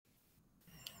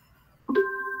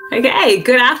Okay,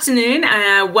 good afternoon.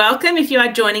 Welcome if you are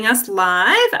joining us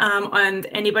live, and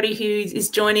anybody who is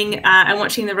joining and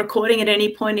watching the recording at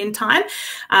any point in time.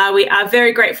 We are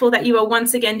very grateful that you are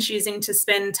once again choosing to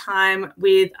spend time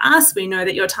with us. We know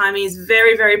that your time is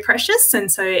very, very precious,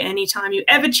 and so anytime you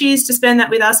ever choose to spend that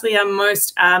with us, we are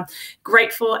most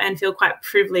grateful and feel quite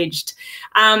privileged.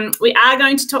 We are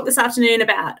going to talk this afternoon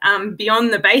about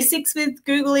beyond the basics with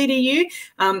GoogleEDU,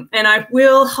 and I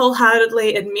will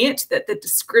wholeheartedly admit that the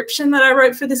description that I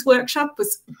wrote for this workshop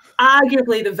was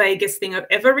arguably the vaguest thing I've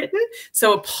ever written,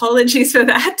 so apologies for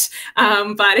that,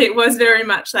 but it was very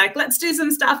much like, let's do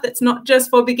some stuff that's not just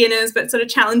for beginners but sort of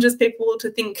challenges people to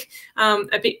think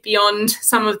a bit beyond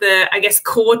some of the, I guess,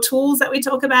 core tools that we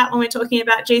talk about when we're talking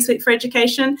about G Suite for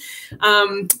Education.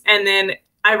 And then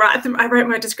I wrote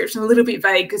my description a little bit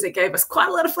vague because it gave us quite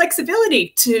a lot of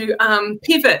flexibility to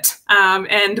pivot,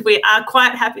 and we are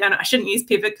quite happy. I shouldn't use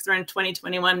pivot because we're in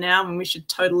 2021 now and we should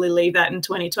totally leave that in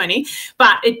 2020,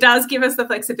 but it does give us the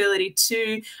flexibility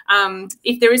to,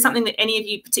 if there is something that any of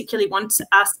you particularly want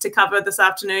us to cover this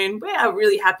afternoon, we are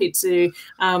really happy to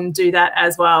do that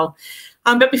as well.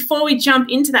 But before we jump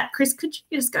into that, Chris, could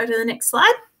you just go to the next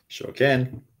slide? Sure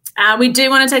can. We do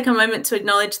want to take a moment to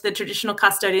acknowledge the traditional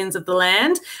custodians of the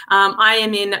land. I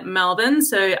am in Melbourne,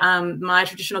 so my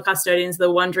traditional custodians are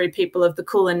the Wurundjeri people of the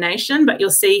Kulin Nation, but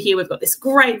you'll see here we've got this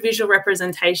great visual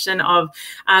representation of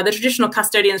the traditional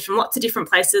custodians from lots of different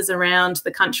places around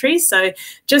the country. So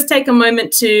just take a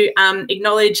moment to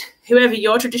acknowledge whoever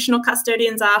your traditional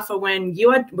custodians are for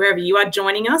wherever you are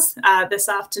joining us this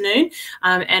afternoon,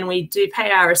 and we do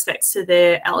pay our respects to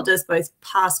their elders, both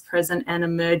past, present and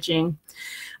emerging.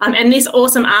 And this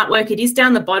awesome artwork, it is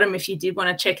down the bottom if you did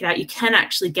want to check it out. You can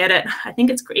actually get it. I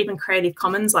think it's even Creative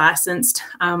Commons licensed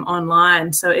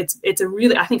online. So it's a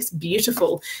really, I think it's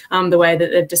beautiful the way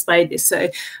that they've displayed this. So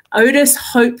Otis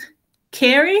Hope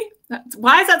Carey.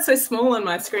 Why is that so small on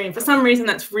my screen? For some reason,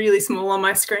 that's really small on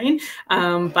my screen.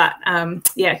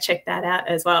 Yeah, check that out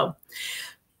as well.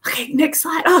 Okay, next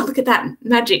slide. Oh, look at that,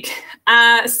 magic.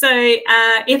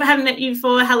 If I haven't met you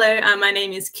before, hello, my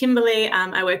name is Kimberly.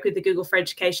 I work with the Google for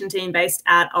Education team based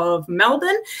out of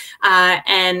Melbourne. I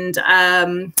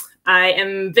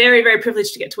am very, very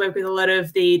privileged to get to work with a lot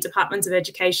of the departments of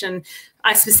education.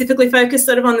 I specifically focus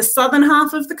sort of on the southern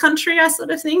half of the country, I sort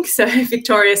of think, so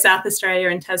Victoria, South Australia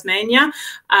and Tasmania,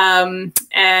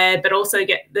 but also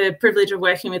get the privilege of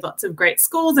working with lots of great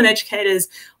schools and educators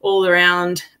all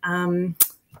around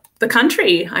the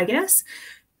country, I guess.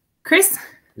 Chris?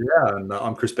 Yeah, and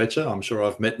I'm Chris Betcher. I'm sure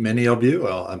I've met many of you.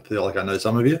 Well, I feel like I know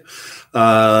some of you.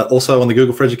 Also on the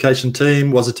Google for Education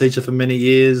team, was a teacher for many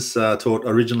years, taught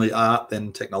originally art,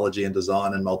 then technology and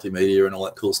design and multimedia and all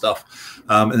that cool stuff.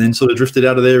 And then sort of drifted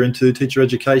out of there into teacher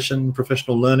education,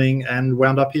 professional learning, and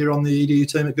wound up here on the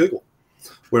EDU team at Google,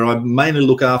 where I mainly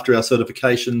look after our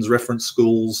certifications, reference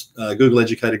schools, Google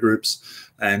educator groups,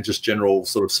 and just general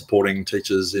sort of supporting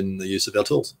teachers in the use of our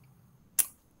tools.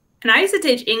 And I used to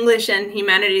teach English and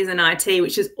humanities and IT,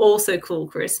 which is also cool,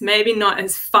 Chris. Maybe not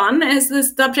as fun as the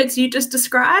subjects you just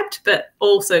described, but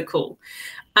also cool.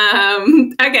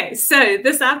 Okay, so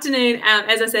this afternoon,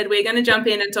 as I said, we're going to jump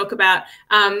in and talk about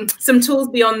some tools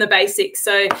beyond the basics.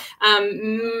 So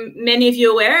many of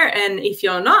you are aware, and if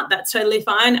you're not, that's totally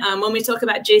fine. When we talk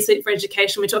about G Suite for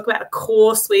Education, we talk about a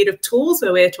core suite of tools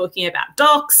where we're talking about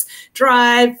docs,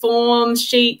 Drive, forms,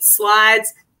 sheets,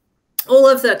 slides, all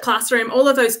of the classroom, all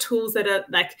of those tools that are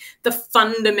like the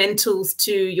fundamentals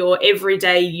to your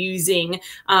everyday using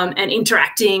and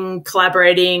interacting,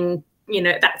 collaborating, you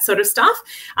know, that sort of stuff.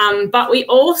 But we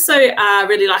also are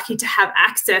really lucky to have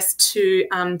access to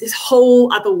this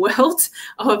whole other world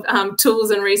of tools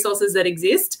and resources that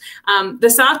exist.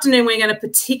 This afternoon, we're going to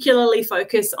particularly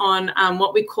focus on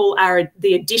what we call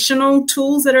the additional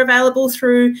tools that are available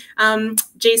through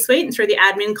G Suite and through the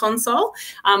admin console.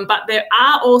 But there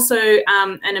are also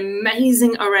an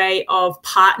amazing array of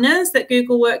partners that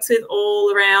Google works with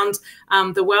all around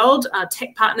the world,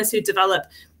 tech partners who develop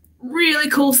really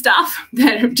cool stuff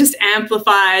that just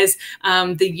amplifies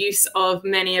the use of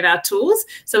many of our tools.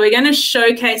 So we're going to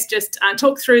showcase, just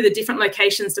talk through the different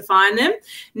locations to find them.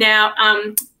 Now,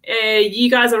 you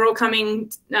guys are all joining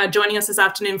us this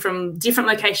afternoon from different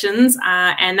locations,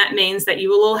 and that means that you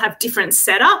will all have different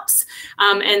setups.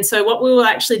 And so what we will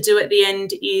actually do at the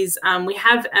end is we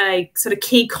have a sort of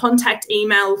key contact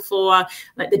email for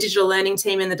like the digital learning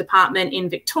team in the department in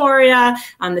Victoria,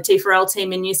 the T4L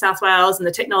team in New South Wales, and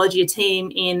the technology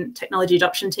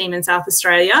adoption team in South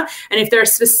Australia. And if there are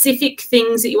specific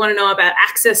things that you want to know about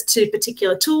access to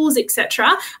particular tools,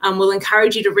 etc., we'll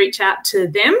encourage you to reach out to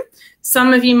them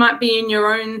Some of you might be in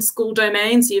your own school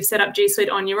domain, so you've set up G Suite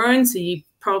on your own, so you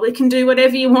probably can do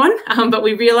whatever you want, but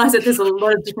we realize that there's a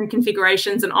lot of different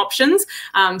configurations and options.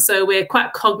 So we're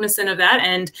quite cognizant of that,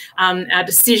 and our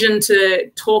decision to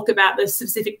talk about the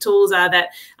specific tools are that,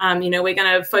 you know, we're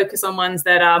going to focus on ones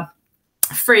that are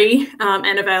free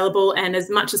and available, and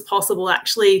as much as possible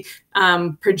actually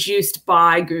produced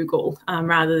by Google,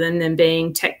 rather than them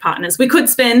being tech partners. We could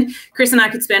spend, Chris and I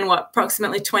could spend, what,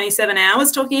 approximately 27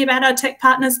 hours talking about our tech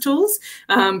partners tools,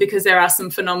 because there are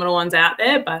some phenomenal ones out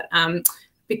there, but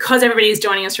because everybody is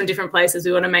joining us from different places,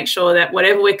 we want to make sure that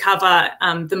whatever we cover,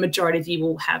 the majority of you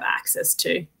will have access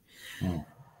to. All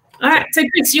right, so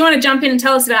Chris, you want to jump in and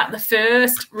tell us about the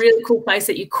first really cool place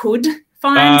that you could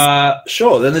find?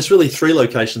 Sure. Then there's really 3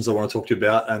 locations I want to talk to you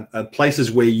about, and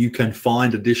places where you can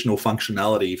find additional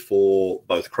functionality for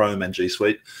both Chrome and G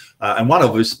Suite. And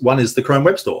one is the Chrome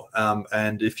Web Store.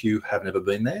 And if you have never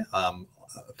been there,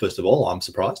 first of all, I'm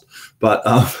surprised, but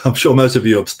I'm sure most of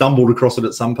you have stumbled across it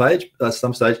at some stage.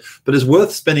 But it's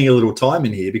worth spending a little time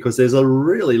in here because there's a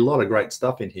really lot of great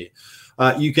stuff in here.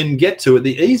 You can get to it.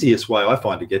 The easiest way I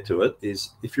find to get to it is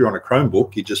if you're on a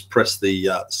Chromebook, you just press the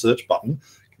search button.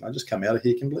 I just come out of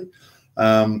here, Kimberly.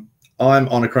 I'm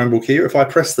on a Chromebook here. If I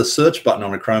press the search button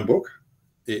on a Chromebook,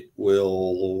 it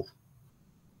will.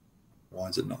 Why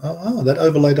is it not? Oh, that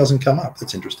overlay doesn't come up.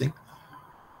 That's interesting.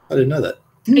 I didn't know that.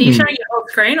 Are you showing your whole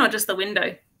screen or just the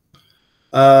window?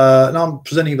 No, I'm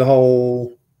presenting the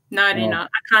whole. No, I do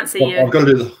not. I can't see you. I've got to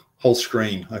do the whole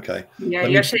screen. Okay. Yeah,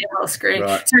 you're showing your whole screen.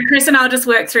 Right. So Chris and I'll just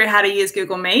work through how to use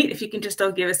Google Meet. If you can just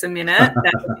all give us a minute.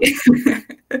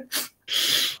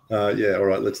 Yeah, all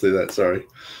right, let's do that. Sorry.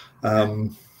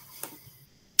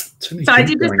 So I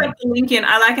did just put the link in.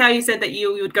 I like how you said that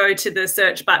you would go to the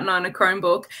search button on a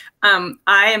Chromebook. I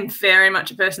am very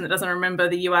much a person that doesn't remember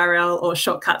the URL or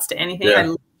shortcuts to anything. Yeah.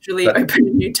 I literally open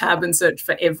a new tab and search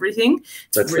for everything.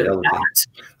 That's really bad.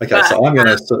 Okay, so I'm going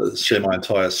to share my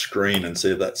entire screen and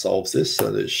see if that solves this.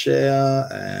 So there's share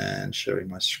and sharing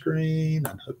my screen,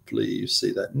 and hopefully you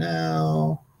see that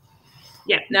now.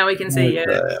 Yeah, now we can see you.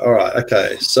 All right.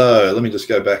 Okay. So let me just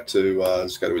go back to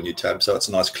let's go to a new tab. So it's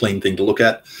a nice clean thing to look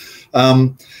at.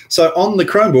 So on the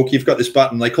Chromebook, you've got this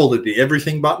button. They called it the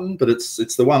everything button, but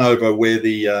it's the one over where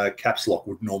the caps lock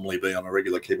would normally be on a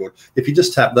regular keyboard. If you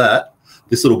just tap that,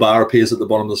 this little bar appears at the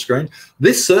bottom of the screen.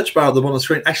 This search bar at the bottom of the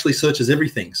screen actually searches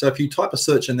everything. So if you type a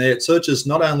search in there, it searches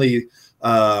not only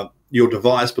your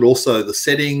device, but also the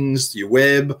settings, your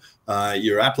web,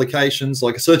 your applications.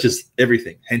 Like it searches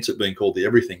everything, hence it being called the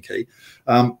everything key.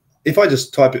 If I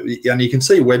just type it, and you can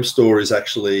see Web Store is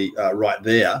actually right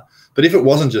there, but if it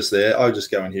wasn't just there, I would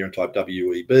just go in here and type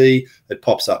WEB, it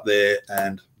pops up there,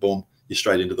 and boom, you're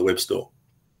straight into the Web Store.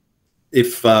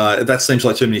 If that seems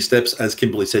like too many steps, as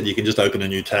Kimberly said, you can just open a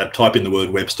new tab, type in the word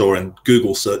Web Store, and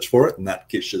Google search for it, and that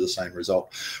gives you the same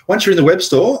result. Once you're in the Web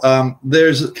Store,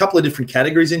 there's a couple of different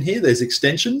categories in here. There's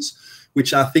extensions,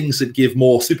 which are things that give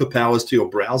more superpowers to your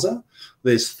browser.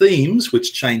 There's themes,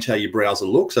 which change how your browser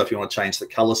looks. So if you want to change the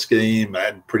color scheme,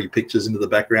 add pretty pictures into the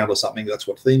background or something, that's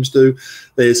what themes do.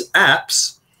 There's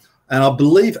apps, and I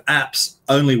believe apps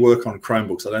only work on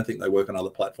Chromebooks. I don't think they work on other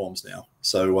platforms now.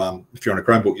 So if you're on a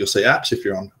Chromebook, you'll see apps. If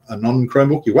you're on a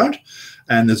non-Chromebook, you won't.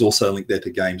 And there's also a link there to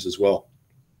games as well.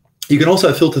 You can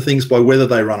also filter things by whether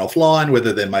they run offline,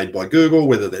 whether they're made by Google,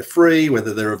 whether they're free,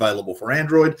 whether they're available for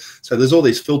Android. So there's all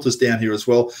these filters down here as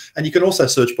well. And you can also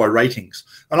search by ratings.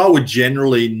 And I would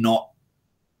generally not,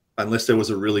 unless there was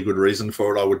a really good reason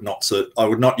for it, I would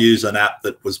not use an app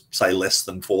that was, say, less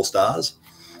than 4 stars,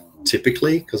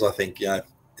 typically, because I think, you know,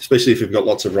 especially if you've got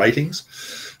lots of ratings.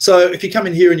 So if you come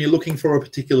in here and you're looking for a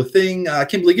particular thing,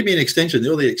 Kimberly, give me an extension.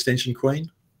 You're the extension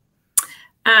queen.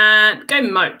 Go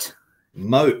Mote.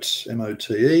 Mote,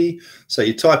 M-O-T-E. So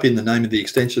you type in the name of the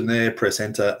extension there, press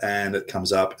enter, and it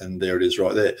comes up, and there it is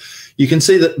right there. You can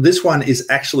see that this one is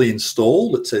actually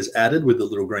installed. It says added with the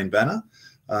little green banner.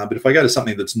 But if I go to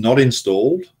something that's not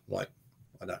installed, like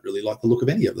I don't really like the look of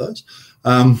any of those,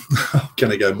 I'm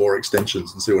going to go more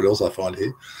extensions and see what else I find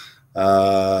here.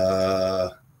 Why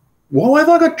have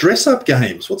I got dress-up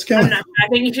games? What's going on? I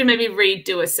think you should maybe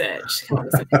redo a search.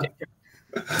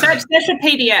 Search for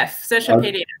PDF. Search for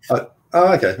PDF.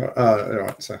 Oh, okay. All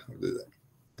right. So I'll do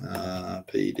that.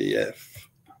 PDF.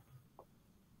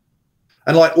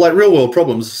 And like real world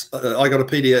problems, I got a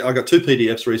PDF. I got 2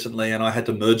 PDFs recently, and I had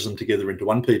to merge them together into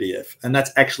one PDF. And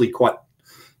that's actually quite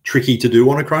tricky to do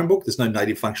on a Chromebook. There's no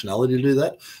native functionality to do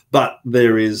that. But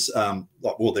there is,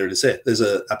 well, there it is there. There's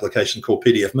an application called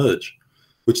PDF Merge,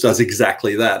 which does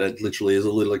exactly that. It literally is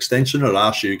a little extension. It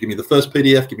asks you, give me the first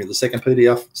PDF, give me the second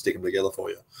PDF, stick them together for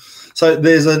you. So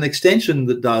there's an extension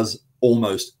that does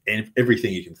almost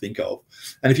everything you can think of.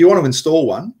 And if you want to install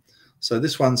one, so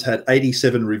this one's had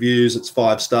 87 reviews. It's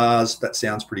 5 stars. That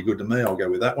sounds pretty good to me. I'll go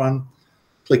with that one.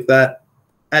 Click that,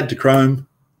 add to Chrome,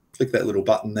 click that little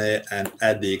button there and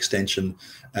add the extension,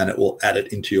 and it will add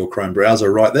it into your Chrome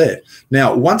browser right there.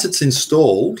 Now, once it's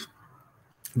installed,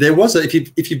 there was if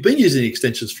you've been using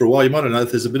extensions for a while, you might have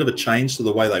noticed there's a bit of a change to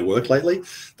the way they work lately.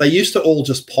 They used to all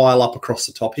just pile up across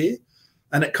the top here.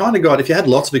 And it kind of got, if you had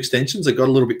lots of extensions, it got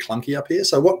a little bit clunky up here.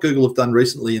 So what Google have done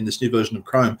recently in this new version of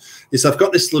Chrome is they've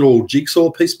got this little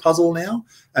jigsaw piece puzzle now,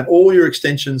 and all your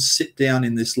extensions sit down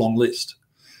in this long list.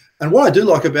 And what I do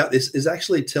like about this is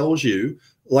actually tells you,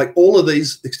 like all of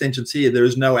these extensions here, there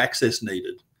is no access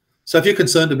needed. So if you're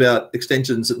concerned about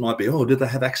extensions, it might be, oh, did they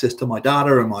have access to my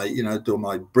data? Am I, am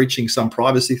I breaching some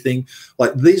privacy thing?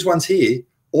 Like these ones here,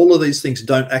 all of these things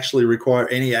don't actually require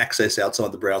any access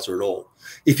outside the browser at all.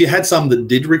 If you had some that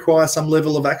did require some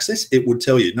level of access, it would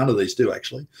tell you. None of these do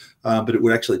actually, but it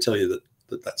would actually tell you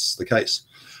that that's the case.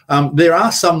 There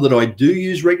are some that I do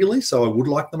use regularly, so I would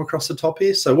like them across the top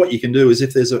here. So what you can do is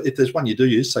if there's one you do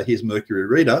use, so here's Mercury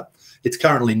Reader, it's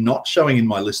currently not showing in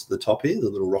my list at the top here, the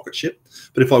little rocket ship.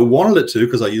 But if I wanted it to,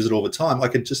 because I use it all the time, I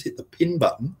could just hit the pin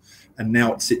button, and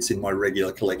now it sits in my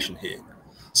regular collection here.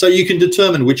 So you can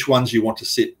determine which ones you want to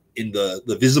sit in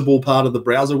the visible part of the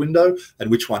browser window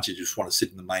and which ones you just want to sit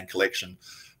in the main collection.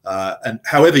 And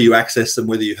however you access them,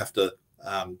 whether you have to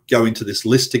go into this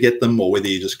list to get them or whether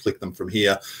you just click them from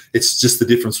here, it's just the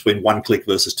difference between 1 click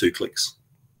versus 2 clicks.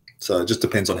 So it just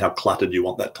depends on how cluttered you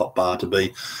want that top bar to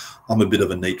be. I'm a bit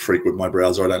of a neat freak with my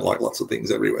browser. I don't like lots of things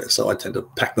everywhere, so I tend to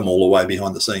pack them all away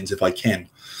behind the scenes if I can.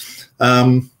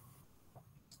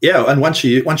 Yeah, and once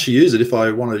you use it, if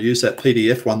I want to use that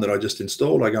PDF one that I just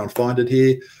installed, I go and find it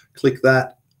here, click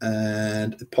that,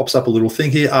 and it pops up a little thing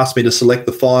here, asks me to select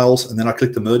the files, and then I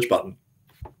click the merge button.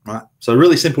 Right, so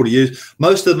really simple to use.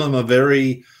 Most of them are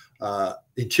very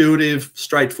intuitive,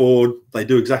 straightforward. They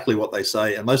do exactly what they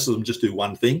say, and most of them just do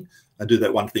one thing and do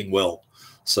that one thing well.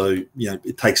 So,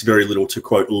 it takes very little to,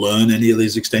 quote, learn any of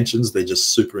these extensions. They're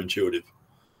just super intuitive.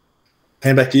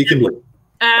 Hand back to you, Kimberly.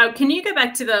 Can you go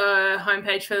back to the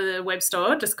homepage for the web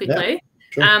store just quickly?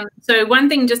 Yeah, sure. So one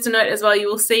thing just to note as well, you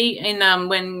will see in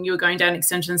when you're going down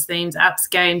extensions, themes, apps,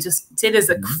 games, just see there's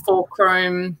a for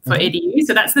Chrome for EDU.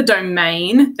 So that's the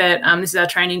domain that this is our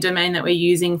training domain that we're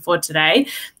using for today.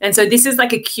 And so this is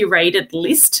like a curated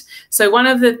list. So one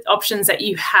of the options that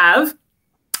you have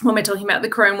when we're talking about the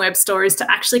Chrome web store is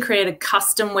to actually create a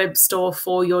custom web store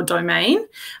for your domain.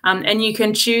 And you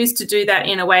can choose to do that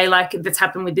in a way like that's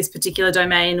happened with this particular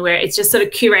domain, where it's just sort of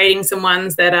curating some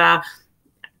ones that are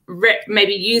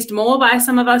maybe used more by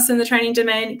some of us in the training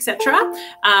domain, etc.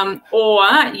 Or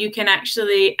you can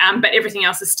actually, but everything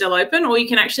else is still open, or you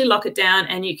can actually lock it down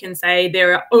and you can say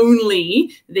there are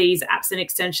only these apps and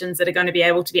extensions that are going to be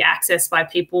able to be accessed by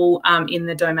people in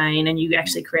the domain, and you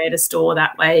actually create a store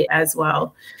that way as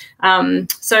well.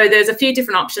 So there's a few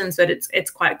different options, but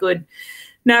it's quite good.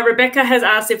 Now, Rebecca has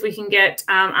asked if we can get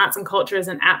Arts and Culture as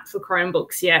an app for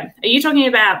Chromebooks yet. Are you talking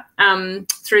about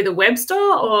through the web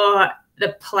store or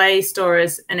the Play Store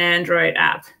as an Android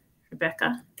app,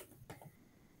 Rebecca?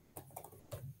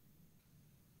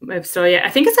 Web store, yeah. I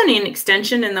think it's only an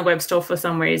extension in the web store for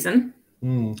some reason.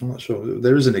 I'm not sure.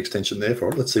 There is an extension there for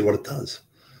it. Let's see what it does.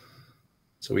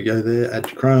 So we go there, add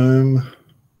to Chrome.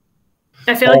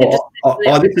 I feel like it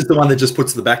just... this is the one that just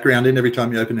puts the background in every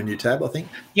time you open a new tab, I think.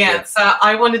 Yeah. So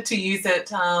I wanted to use it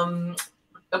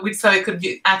so it could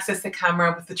access the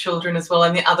camera with the children as well,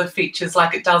 and the other features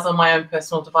like it does on my own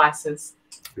personal devices.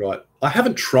 Right. I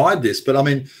haven't tried this, but I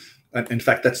mean, in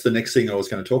fact, that's the next thing I was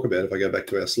going to talk about. If I go back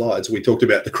to our slides, we talked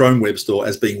about the Chrome web store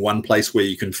as being one place where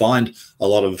you can find a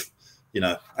lot of,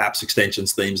 apps,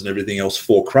 extensions, themes, and everything else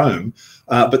for Chrome.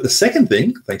 But the second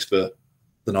thing, thanks for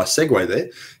the nice segue there,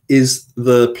 is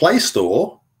the Play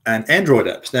Store and Android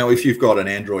apps. Now, if you've got an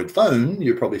Android phone,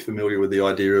 you're probably familiar with the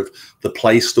idea of the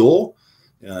Play Store.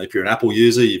 If you're an Apple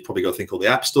user, you've probably got a thing called the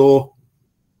App Store.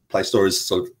 Play Store is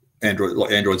sort of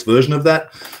Android's version of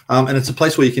that. And it's a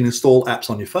place where you can install apps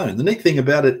on your phone. The neat thing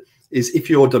about it is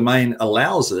if your domain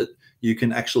allows it, you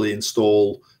can actually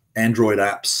install Android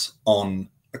apps on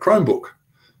a Chromebook.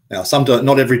 Now,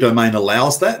 not every domain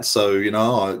allows that. So,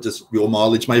 just your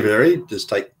mileage may vary. Just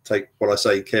take what I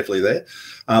say carefully there.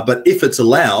 But if it's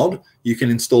allowed, you can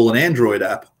install an Android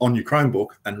app on your Chromebook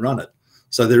and run it.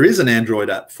 So there is an Android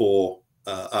app for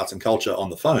Arts and Culture on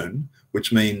the phone,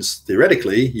 which means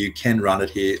theoretically you can run it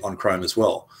here on Chrome as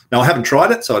well. Now, I haven't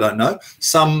tried it, so I don't know.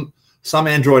 Some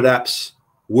Android apps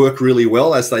work really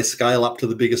well as they scale up to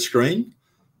the bigger screen,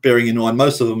 bearing in mind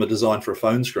most of them are designed for a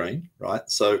phone screen, right?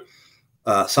 So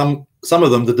Some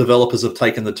of them, the developers have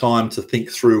taken the time to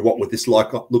think through what would this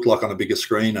look like on a bigger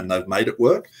screen, and they've made it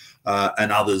work.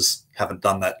 And others haven't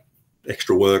done that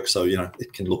extra work, so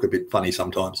it can look a bit funny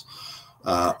sometimes.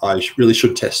 I really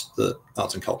should test the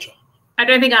arts and culture. I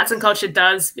don't think arts and culture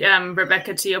does,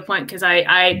 Rebecca, to your point, because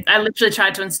I literally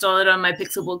tried to install it on my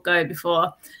Pixelbook Go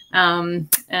before.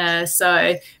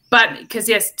 But because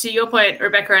yes, to your point,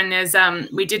 Rebecca, and there's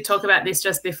we did talk about this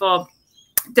just before.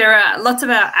 There are lots of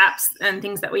our apps and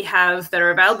things that we have that are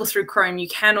available through Chrome you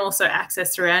can also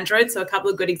access through Android. So a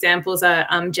couple of good examples are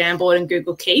Jamboard and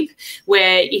Google Keep,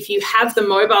 where if you have the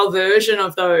mobile version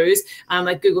of those,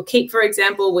 like Google Keep, for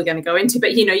example, we're going to go into,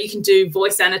 but you can do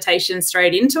voice annotation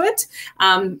straight into it.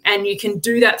 And you can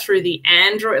do that through the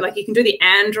Android, like you can do the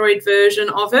Android version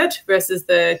of it versus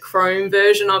the Chrome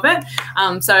version of it.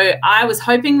 So I was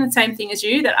hoping the same thing as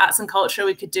you, that arts and culture,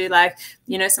 we could do like,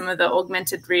 some of the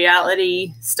augmented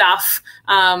reality stuff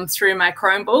through my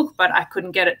Chromebook, but I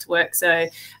couldn't get it to work. So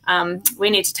we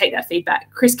need to take that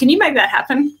feedback. Chris, can you make that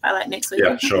happen by like next week?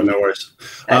 Yeah, sure, no worries.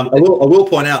 I will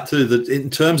point out too that in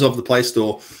terms of the Play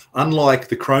Store, unlike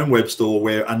the Chrome Web Store,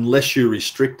 where unless you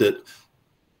restrict it,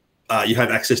 you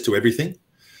have access to everything,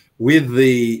 with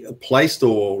the Play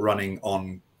Store running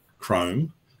on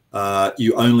Chrome,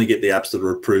 you only get the apps that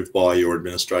are approved by your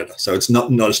administrator. So it's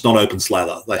not open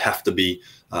slather. They have to be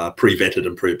pre-vetted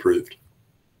and pre-approved.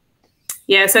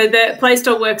 Yeah, so the Play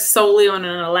Store works solely on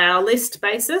an allow list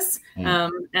basis.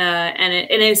 And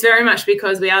it's very much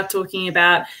because we are talking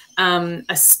about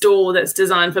a store that's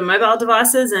designed for mobile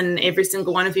devices, and every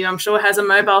single one of you, I'm sure, has a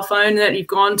mobile phone that you've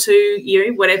gone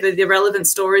to, whatever the relevant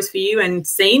store is for you, and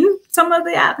seen some of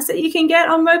the apps that you can get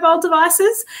on mobile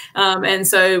devices. And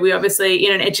so we obviously,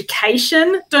 in an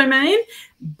education domain,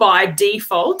 by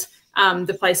default,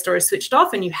 the Play Store is switched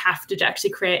off, and you have to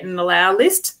actually create an allow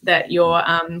list that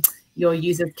your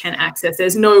users can access.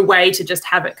 There's no way to just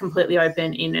have it completely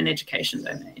open in an education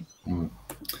domain.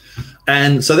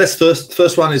 And so that's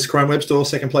first one is Chrome Web Store.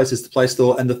 Second place is the Play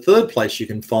Store. And the third place you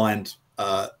can find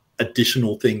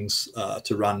additional things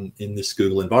to run in this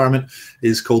Google environment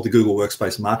is called the Google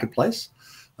Workspace Marketplace,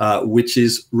 which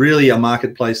is really a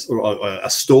marketplace, or a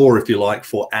store, if you like,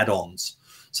 for add-ons.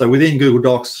 So within Google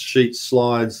Docs, Sheets,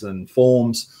 Slides, and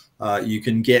Forms, you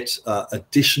can get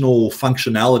additional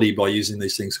functionality by using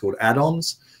these things called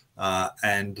add-ons,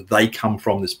 and they come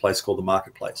from this place called the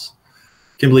Marketplace.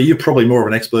 Kimberly, you're probably more of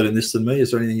an expert in this than me.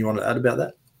 Is there anything you want to add about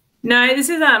that? No, this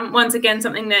is once again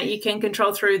something that you can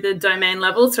control through the domain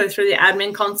level, so through the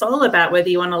admin console, about whether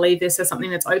you want to leave this as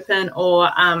something that's open, or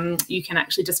you can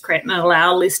actually just create an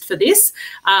allow list for this.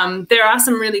 There are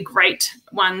some really great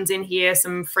ones in here,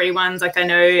 some free ones. Like I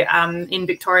know in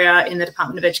Victoria, in the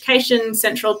Department of Education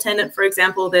Central Tenant, for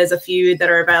example, there's a few that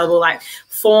are available, like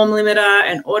Form Limiter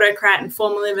and Autocrat. And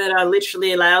Form Limiter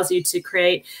literally allows you to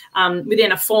create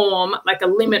within a form like a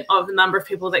limit of the number of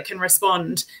people that can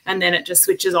respond, and then it just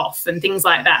switches off and things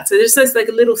like that. So there's just like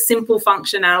little simple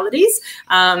functionalities.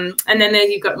 And then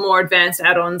you've got more advanced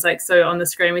add-ons. Like, so on the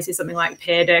screen we see something like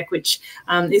Pear Deck, which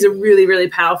is a really, really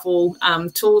powerful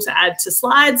tool to add to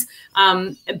slides.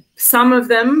 Some of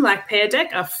them, like Pear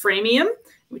Deck, are freemium,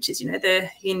 which is, the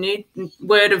new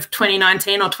word of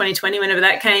 2019 or 2020, whenever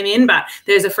that came in. But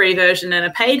there's a free version and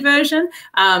a paid version,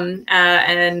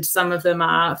 and some of them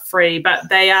are free. But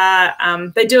they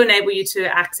do enable you to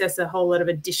access a whole lot of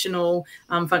additional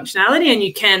functionality, and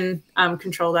you can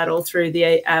control that all through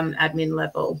the admin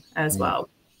level as well.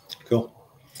 Cool.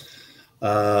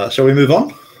 Shall we move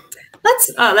on?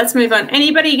 Let's move on.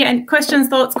 Anybody get questions,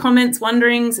 thoughts, comments,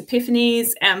 wonderings,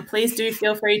 epiphanies? Please do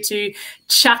feel free to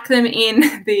chuck them in.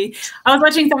 I was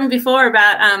watching something before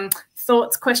about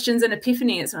thoughts, questions, and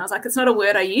epiphanies, and I was like, it's not a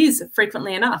word I use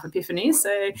frequently enough, epiphanies.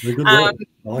 So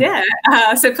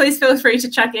so please feel free to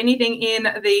chuck anything in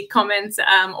the comments,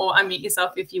 or unmute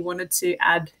yourself if you wanted to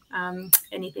add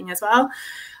anything as well.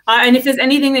 And if there's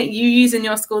anything that you use in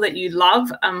your school that you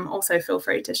love, also feel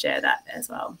free to share that as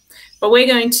well. But we're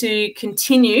going to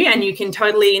continue, and you can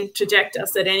totally interject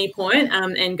us at any point,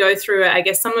 and go through, I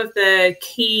guess, some of the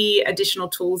key additional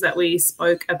tools that we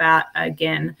spoke about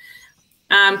again.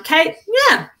 Kate,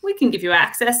 yeah, we can give you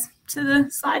access to the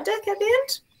slide deck at the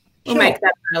end. We'll make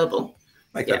that available.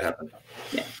 Make that happen.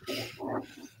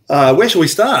 Yeah. Where shall we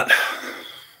start?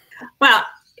 Well,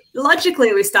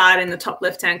 logically, we start in the top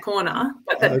left-hand corner,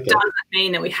 but that doesn't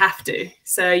mean that we have to.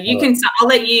 So you can start. I'll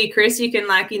let you, Chris. You can,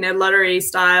 like, lottery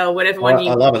style, whatever one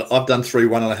you. I love it. I've done 3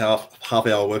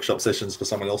 1.5 hour workshop sessions for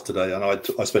someone else today, and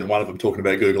I spent one of them talking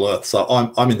about Google Earth. So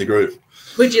I'm in the groove.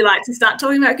 Would you like to start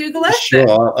talking about Google Earth?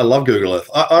 Sure, I love Google Earth.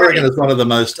 I reckon it's one of the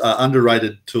most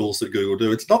underrated tools that Google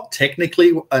do. It's not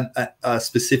technically a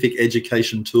specific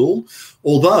education tool,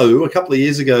 although a couple of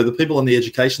years ago, the people on the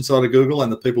education side of Google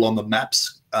and the people on the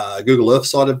Maps Google Earth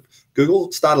side of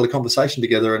Google started a conversation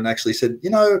together and actually said, you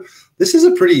know, this is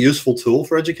a pretty useful tool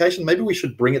for education. Maybe we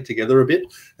should bring it together a bit.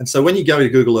 And so when you go to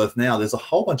Google Earth now, there's a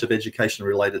whole bunch of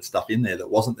education-related stuff in there that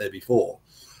wasn't there before.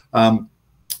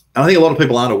 And I think a lot of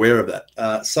people aren't aware of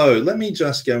that. So let me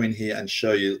just go in here and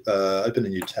show you, open a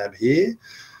new tab here.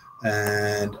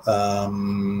 And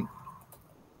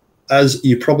as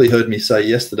you probably heard me say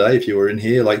yesterday, if you were in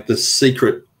here, like the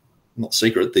secret, not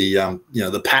secret, the you know,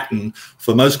 the pattern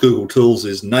for most Google tools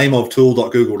is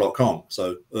nameoftool.google.com.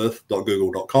 So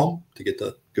earth.google.com to get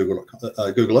to Google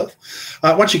Earth.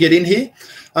 Once you get in here,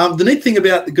 the neat thing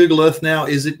about the Google Earth now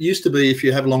is it used to be, if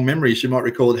you have long memories, you might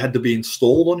recall it had to be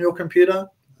installed on your computer.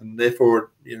 And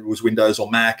therefore, it was Windows or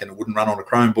Mac, and it wouldn't run on a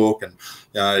Chromebook, and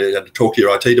you had to talk to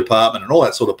your IT department and all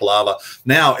that sort of palaver.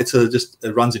 Now it's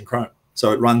it runs in Chrome,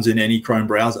 so it runs in any Chrome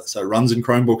browser. So it runs in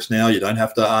Chromebooks now. You don't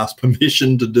have to ask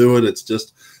permission to do it. It's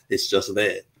just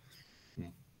there.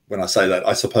 When I say that,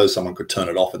 I suppose someone could turn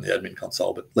it off in the admin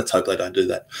console, but let's hope they don't do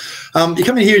that. You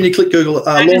come in here and you click Google.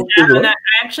 I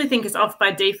actually think it's off by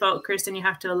default, Chris, and you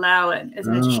have to allow it as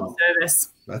an additional service.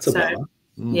 That's a bummer.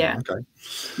 Yeah. Okay.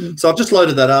 So I've just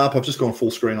loaded that up. I've just gone full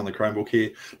screen on the Chromebook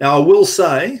here. Now I will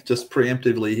say, just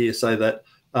preemptively here, say that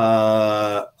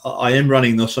I am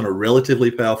running this on a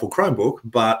relatively powerful Chromebook,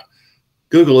 but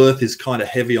Google Earth is kind of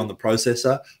heavy on the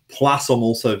processor. Plus, I'm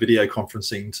also video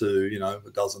conferencing to, you know,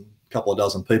 couple of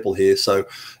dozen people here. So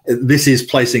this is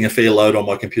placing a fair load on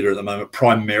my computer at the moment,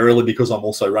 primarily because I'm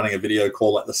also running a video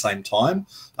call at the same time.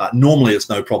 Normally, it's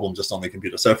no problem just on the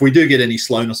computer. So if we do get any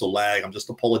slowness or lag, I'm just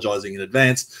apologizing in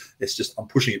advance. It's just I'm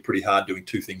pushing it pretty hard doing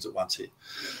two things at once here.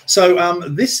 So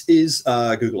this is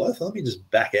Google Earth. Let me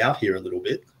just back out here a little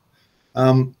bit.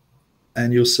 And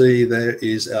you'll see there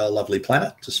is our lovely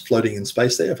planet just floating in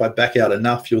space there. If I back out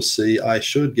enough, you'll see I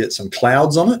should get some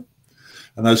clouds on it.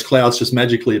 And those clouds just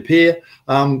magically appear.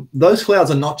 Those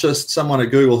clouds are not just someone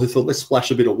at Google who thought, let's splash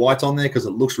a bit of white on there because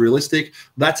it looks realistic.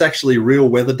 That's actually real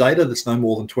weather data that's no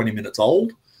more than 20 minutes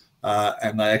old.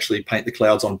 And they actually paint the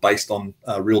clouds on based on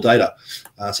real data.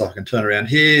 So I can turn around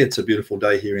here. It's a beautiful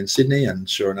day here in Sydney. And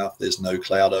sure enough, there's no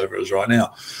cloud over us right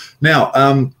now. Now,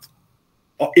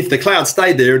 if the cloud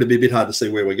stayed there, it'd be a bit hard to see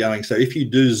where we're going. So if you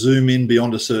do zoom in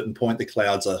beyond a certain point, the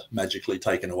clouds are magically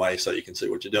taken away so you can see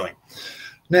what you're doing.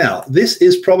 Now, this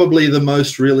is probably the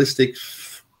most realistic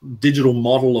digital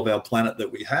model of our planet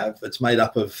that we have. It's made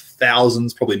up of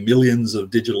thousands, probably millions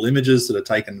of digital images that are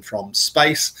taken from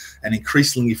space and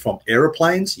increasingly from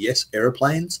aeroplanes, yes,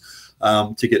 aeroplanes,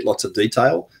 to get lots of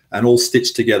detail and all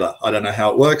stitched together. I don't know how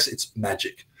it works. It's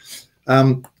magic.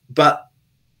 But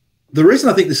the reason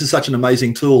I think this is such an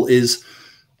amazing tool is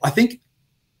I think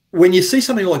when you see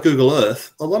something like Google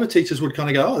Earth, a lot of teachers would kind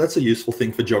of go, oh, that's a useful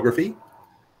thing for geography.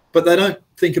 But they don't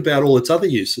think about all its other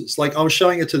uses. Like I was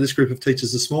showing it to this group of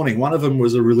teachers this morning. One of them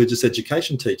was a religious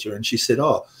education teacher, and she said,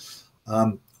 oh,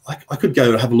 I could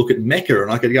go have a look at Mecca,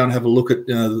 and I could go and have a look at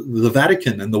the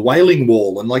Vatican and the Wailing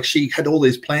Wall. And like she had all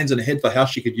these plans in her head for how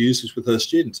she could use this with her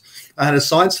students. I had a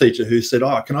science teacher who said,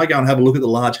 oh, can I go and have a look at the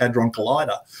Large Hadron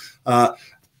Collider?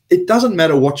 It doesn't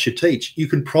matter what you teach. You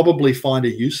can probably find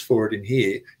a use for it in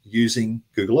here using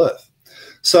Google Earth.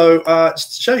 So to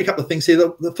show you a couple of things here,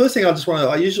 the first thing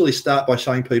I usually start by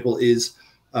showing people is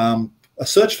a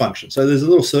search function. So there's a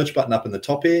little search button up in the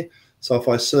top here. So if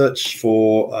I search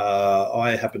for,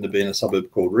 I happen to be in a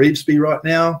suburb called Revesby right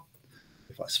now.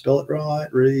 If I spell it right,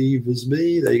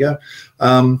 Revesby, there you go.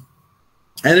 And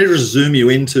it'll zoom you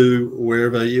into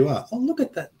wherever you are. Oh, look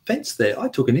at that fence there. I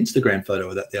took an Instagram photo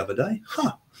of that the other day.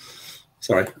 Huh.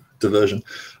 Sorry, diversion.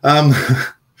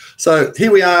 So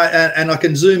here we are, and I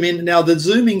can zoom in. Now, the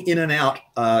zooming in and out,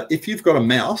 if you've got a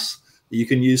mouse, you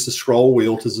can use the scroll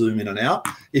wheel to zoom in and out.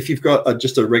 If you've got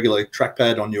just a regular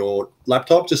trackpad on your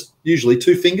laptop, just usually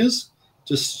 2 fingers,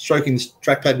 just stroking the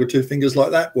trackpad with 2 fingers like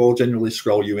that will generally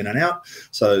scroll you in and out.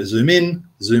 So zoom in,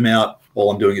 zoom out. All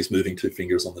I'm doing is moving 2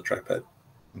 fingers on the trackpad.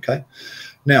 Okay.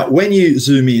 Now, when you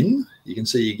zoom in, you can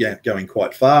see you're going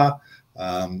quite far.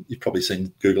 You've probably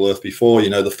seen Google Earth before.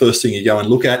 You know, the first thing you go and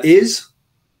look at is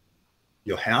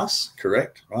your house,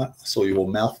 correct? Right? I saw you all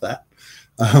mouth that.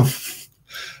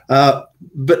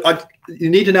 But you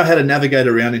need to know how to navigate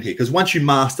around in here, because once you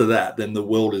master that, then the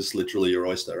world is literally your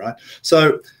oyster, right?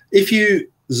 So if you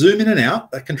zoom in and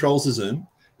out, that controls the zoom.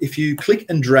 If you click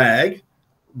and drag,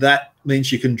 that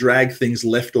means you can drag things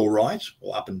left or right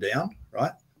or up and down,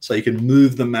 right? So you can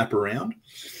move the map around.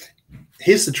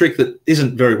 here's the trick that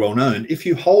isn't very well known. If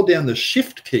you hold down the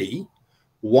Shift key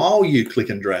while you click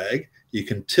and drag, you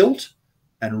can tilt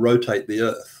and rotate the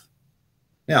Earth.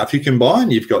 Now, if you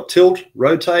combine, you've got tilt,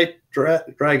 rotate,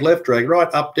 drag left, drag right,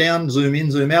 up, down, zoom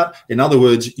in, zoom out. In other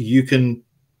words, you can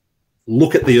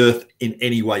look at the Earth in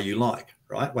any way you like,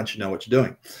 right? Once you know what you're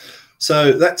doing.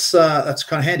 So that's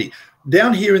kind of handy.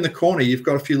 Down here in the corner, you've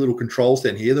got a few little controls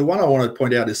down here. The one I want to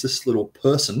point out is this little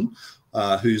person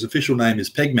whose official name is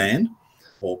Pegman,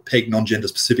 or Peg non-gender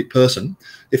specific person.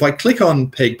 If I click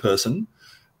on Peg person,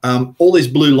 all these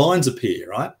blue lines appear,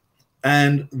 right?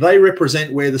 And they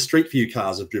represent where the Street View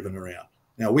cars have driven around.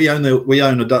 Now, we own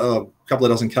a couple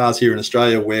of dozen cars here in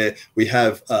Australia where we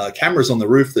have cameras on the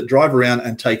roof that drive around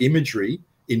and take imagery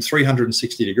in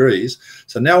 360 degrees.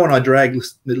 So now when I drag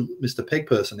Mr. Peg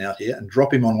person out here and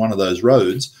drop him on one of those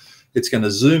roads, it's going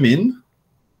to zoom in.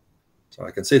 So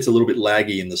I can see it's a little bit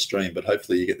laggy in the stream, but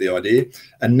hopefully you get the idea.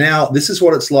 And now this is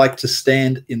what it's like to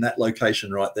stand in that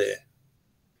location right there,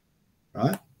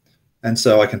 right? And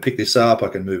so I can pick this up, I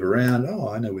can move around. Oh,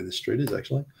 I know where this street is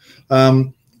actually,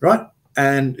 right?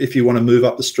 And if you want to move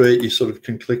up the street, you sort of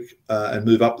can click and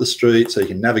move up the street so you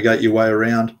can navigate your way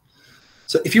around.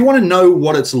 So if you want to know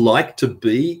what it's like to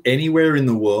be anywhere in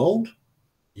the world,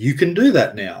 you can do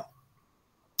that now.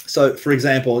 So for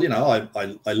example, you know,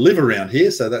 I live around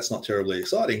here, so that's not terribly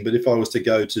exciting. But if I was to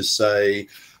go to, say,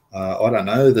 I don't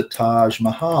know, the Taj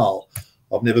Mahal.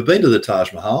 I've never been to the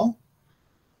Taj Mahal,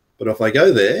 but if I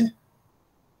go there,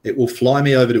 it will fly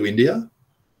me over to India,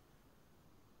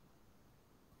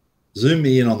 zoom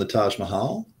me in on the Taj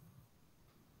Mahal,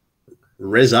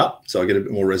 res up, so I get a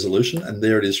bit more resolution, and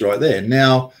there it is right there.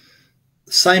 Now,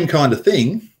 same kind of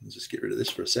thing, let's just get rid of this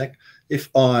for a sec. If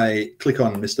I click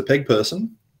on Mr. Peg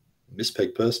person, Miss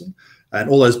Peg person,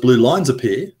 and all those blue lines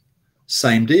appear,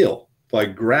 same deal. If I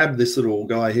grab this little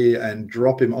guy here and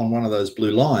drop him on one of those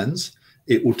blue lines,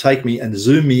 it will take me and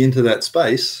zoom me into that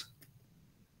space.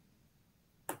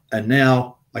 And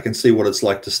now I can see what it's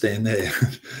like to stand there.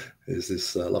 There's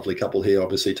this lovely couple here,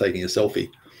 obviously taking a selfie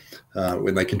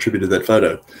when they contributed that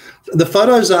photo. The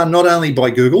photos are not only by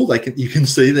Google, you can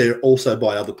see they're also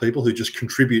by other people who just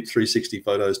contribute 360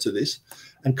 photos to this.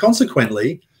 And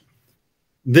consequently,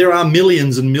 there are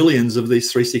millions and millions of these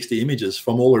 360 images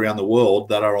from all around the world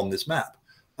that are on this map.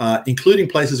 Including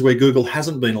places where Google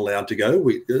hasn't been allowed to go.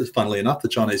 Funnily enough, the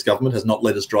Chinese government has not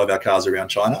let us drive our cars around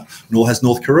China, nor has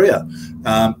North Korea.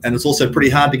 And it's also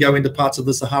pretty hard to go into parts of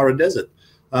the Sahara Desert.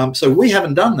 So we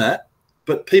haven't done that,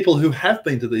 but people who have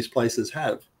been to these places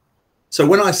have. So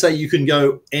when I say you can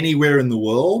go anywhere in the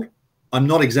world, I'm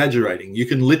not exaggerating. You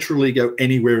can literally go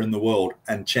anywhere in the world,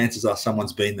 and chances are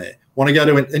someone's been there. Want to go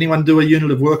to anyone do a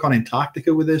unit of work on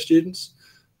Antarctica with their students?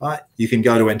 Right? You can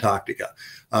go to Antarctica.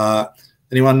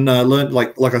 Anyone learn,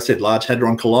 like I said, Large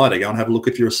Hadron Collider, go and have a look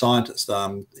if you're a scientist.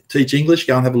 Teach English,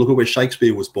 go and have a look at where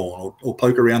Shakespeare was born, or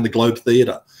poke around the Globe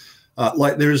Theatre.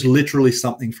 Like there is literally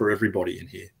something for everybody in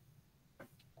here.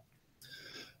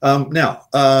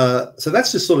 So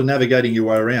that's just sort of navigating your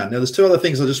way around. Now, there's two other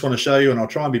things I just want to show you, and I'll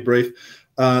try and be brief.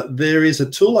 There is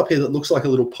a tool up here that looks like a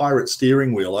little pirate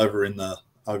steering wheel over on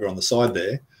the side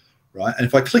there, right? And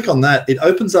if I click on that, it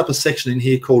opens up a section in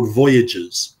here called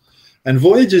Voyages. And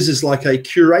Voyages is like a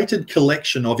curated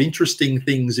collection of interesting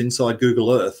things inside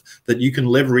Google Earth that you can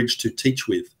leverage to teach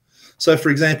with. So, for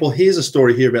example, here's a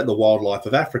story here about the wildlife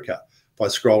of Africa. If I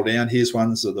scroll down, here's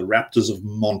ones of the raptors of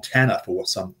Montana for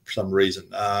some reason.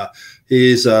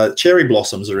 Here's cherry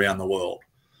blossoms around the world.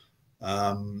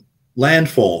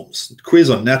 Landforms,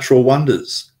 quiz on natural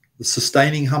wonders, the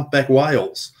sustaining humpback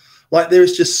whales. Like,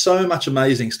 there's just so much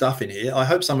amazing stuff in here. I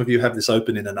hope some of you have this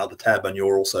open in another tab and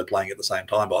you're also playing at the same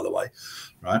time, by the way,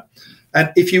 right? And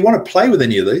if you want to play with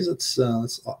any of these,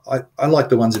 I like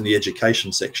the ones in the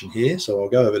education section here. So I'll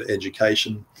go over to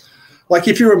education. Like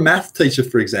if you're a maths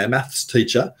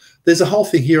teacher, there's a whole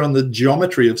thing here on the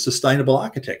geometry of sustainable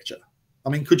architecture. I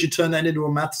mean, could you turn that into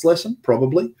a maths lesson?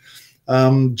 Probably.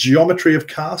 Geometry of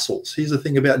castles. Here's a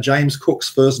thing about James Cook's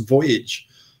first voyage.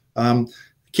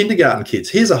 Kindergarten kids.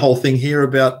 Here's a whole thing here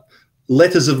about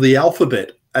letters of the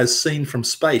alphabet as seen from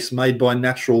space made by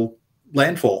natural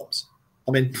landforms.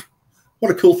 I mean,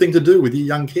 what a cool thing to do with your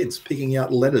young kids, picking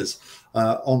out letters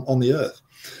on the Earth.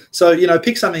 So, you know,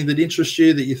 pick something that interests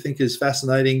you, that you think is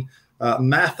fascinating.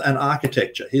 Math and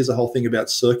architecture. Here's a whole thing about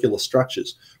circular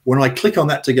structures. When I click on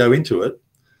that to go into it,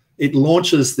 it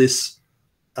launches this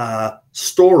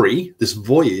story, this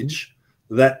voyage,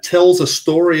 that tells a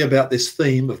story about this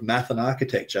theme of math and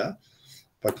architecture.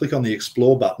 If I click on the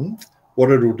Explore button,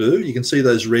 what it'll do, you can see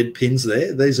those red pins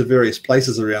there. These are various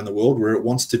places around the world where it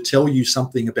wants to tell you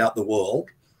something about the world.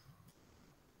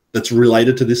 that's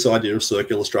related to this idea of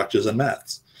circular structures and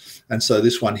maths. And so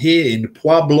this one here in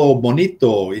Pueblo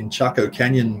Bonito in Chaco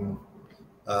Canyon,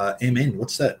 MN,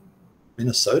 what's that?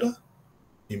 Minnesota?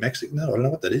 New Mexico? No, I don't know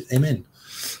what that is. MN.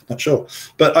 Not sure.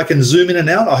 But I can zoom in and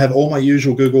out. I have all my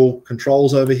usual Google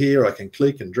controls over here. I can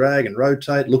click and drag and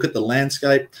rotate, look at the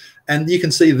landscape. And you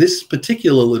can see this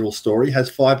particular little story has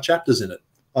 5 chapters in it.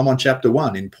 I'm on chapter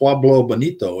 1 in Pueblo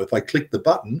Bonito. If I click the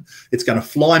button, it's going to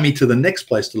fly me to the next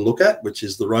place to look at, which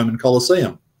is the Roman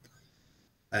Colosseum.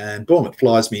 And boom, it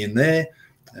flies me in there.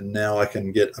 And now I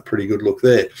can get a pretty good look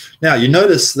there. Now, you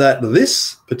notice that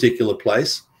this particular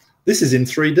place, this is in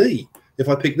 3D. If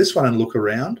I pick this one and look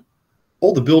around,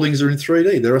 all the buildings are in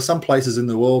 3D. There are some places in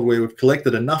the world where we've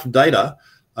collected enough data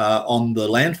on the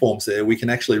landforms there, we can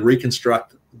actually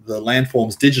reconstruct the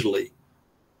landforms digitally.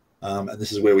 And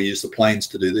this is where we use the planes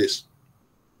to do this.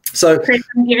 So, Chris,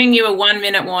 I'm giving you a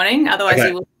 1-minute warning. Otherwise,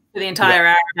 you will for the entire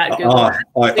hour about Google.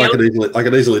 I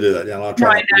could easily do that. Yeah, I'll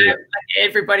try.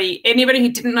 Anybody who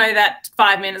didn't know that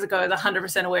 5 minutes ago is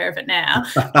 100% aware of it now.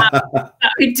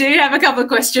 We do have a couple of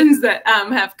questions that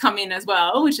have come in as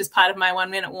well, which is part of my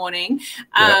 1-minute warning.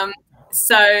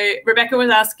 So Rebecca was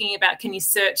asking about, can you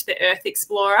search the Earth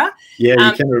Explorer? Yeah,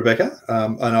 you can, Rebecca.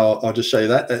 And I'll just show you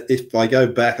that. If I go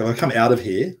back, if I come out of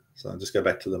here, so I'll just go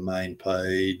back to the main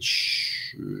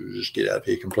page. Just get out of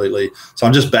here completely. So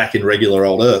I'm just back in regular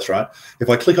old Earth, right? If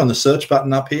I click on the search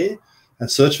button up here and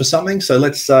search for something, so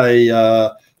let's say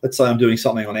I'm doing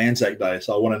something on Anzac Day,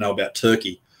 so I want to know about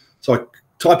Turkey. So I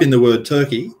type in the word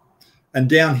Turkey, and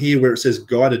down here where it says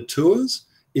guided tours,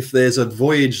 if there's a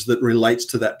voyage that relates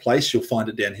to that place, you'll find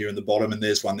it down here in the bottom, and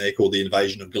there's one there called the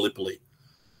Invasion of Gallipoli,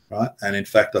 right? And in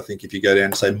fact, I think if you go down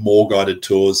and say more guided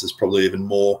tours, there's probably even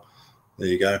more. There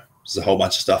you go. There's a whole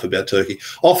bunch of stuff about Turkey.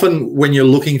 Often when you're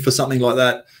looking for something like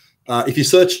that, if you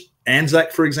search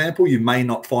Anzac, for example, you may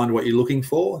not find what you're looking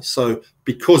for. So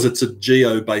because it's a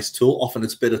geo-based tool, often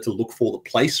it's better to look for the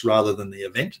place rather than the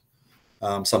event.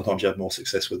 Sometimes you have more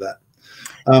success with that.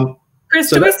 Chris,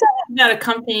 do we still have that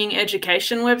accompanying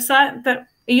education website that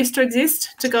used to exist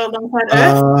to go alongside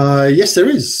Earth? Yes, there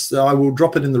is. I will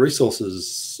drop it in the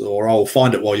resources, or I'll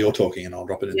find it while you're talking and I'll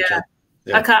drop it in the chat.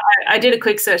 Yeah. I did a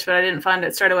quick search, but I didn't find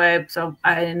it straight away. So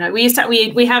I didn't know. We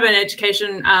have an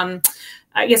education,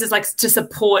 I guess it's like to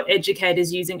support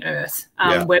educators using Earth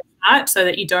website, so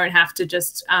that you don't have to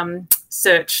just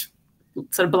search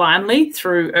sort of blindly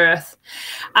through Earth.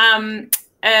 And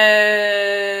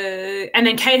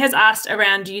then Kate has asked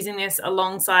around using this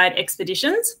alongside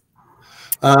expeditions.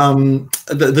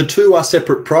 The two are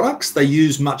separate products. They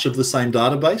use much of the same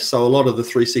database. So a lot of the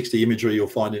 360 imagery you'll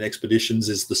find in Expeditions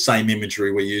is the same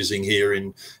imagery we're using here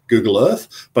in Google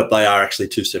Earth, but they are actually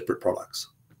 2 separate products.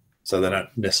 So they don't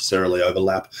necessarily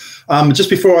overlap. Just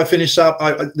before I finish up,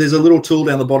 there's a little tool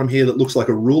down the bottom here that looks like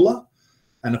a ruler.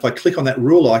 And if I click on that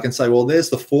ruler, I can say, well, there's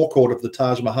the forecourt of the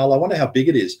Taj Mahal. I wonder how big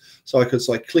it is. So I could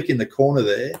click in the corner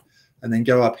there and then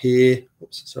go up here.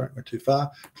 Oops, sorry, went too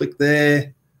far. Click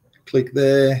there. Click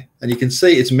there, and you can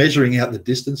see it's measuring out the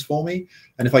distance for me.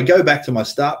 And if I go back to my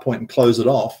start point and close it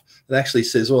off, it actually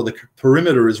says, oh, the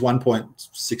perimeter is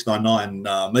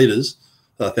 1.699 meters,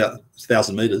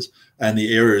 1,000 meters, and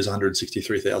the area is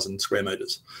 163,000 square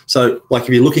meters. So, like, if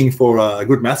you're looking for a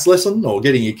good maths lesson or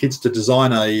getting your kids to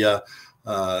design a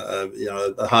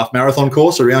half marathon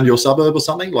course around your suburb or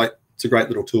something, like, it's a great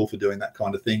little tool for doing that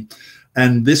kind of thing.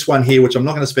 And this one here, which I'm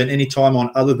not going to spend any time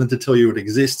on other than to tell you it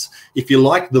exists, if you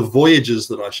like the voyages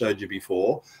that I showed you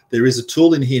before, there is a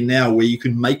tool in here now where you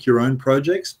can make your own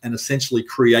projects and essentially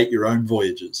create your own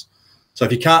voyages. So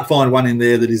if you can't find one in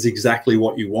there that is exactly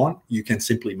what you want, you can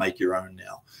simply make your own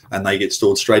now. And they get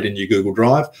stored straight in your Google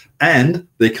Drive, and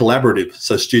they're collaborative,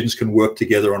 so students can work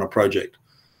together on a project.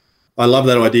 I love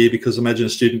that idea, because imagine a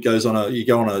student goes on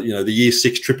the Year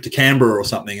 6 trip to Canberra or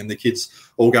something, and the kids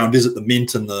all go and visit the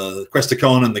Mint and the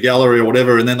Questacon and the gallery or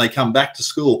whatever, and then they come back to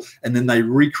school and then they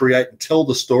recreate and tell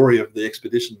the story of the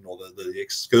expedition or the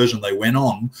excursion they went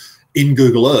on in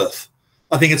Google Earth.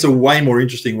 I think it's a way more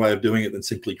interesting way of doing it than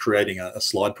simply creating a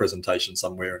slide presentation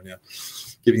somewhere and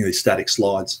giving these static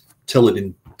slides. Tell it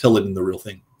in the real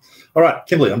thing. All right,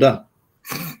 Kimberly, I'm done.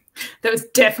 That was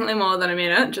definitely more than a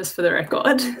minute, just for the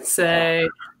record. So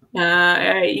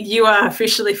you are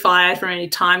officially fired from any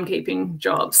timekeeping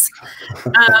jobs.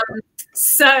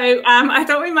 I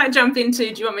thought we might jump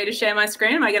into, do you want me to share my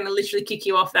screen? Am I going to literally kick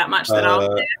you off that much that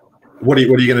I'll share? What are you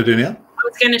going to do now? I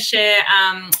was going to share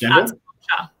arts and culture.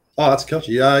 Oh, that's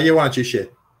culture. Yeah, why don't you share?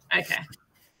 Okay.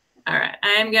 All right,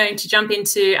 I am going to jump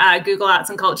into Google Arts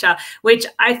and Culture, which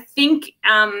I think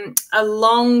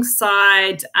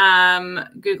alongside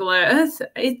Google Earth,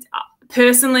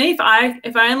 Personally, if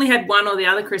I only had one or the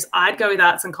other, Chris, I'd go with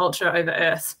arts and culture over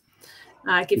earth.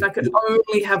 Like if I could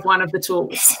only have one of the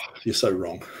tools. You're so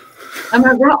wrong. Am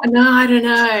I wrong? No, I don't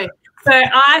know. So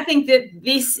I think that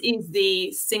this is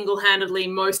the single-handedly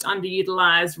most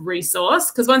underutilized resource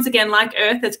because once again, like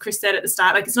Earth, as Chris said at the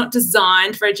start, like it's not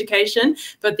designed for education,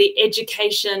 but the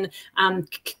education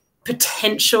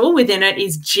potential within it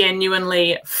is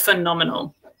genuinely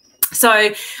phenomenal.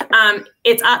 So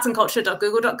it's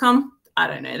artsandculture.google.com. I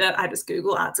don't know that. I just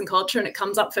Google arts and culture and it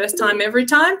comes up first time every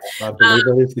time. I believe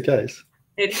that is the case.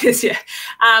 It is, yeah.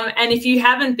 And if you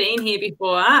haven't been here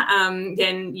before,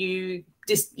 then you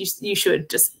should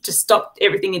just stop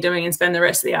everything you're doing and spend the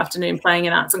rest of the afternoon playing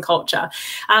in arts and culture.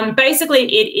 Basically,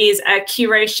 it is a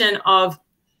curation of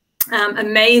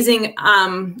amazing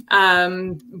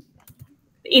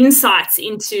insights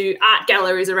into art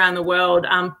galleries around the world,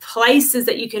 places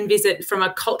that you can visit from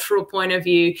a cultural point of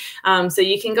view. So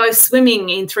you can go swimming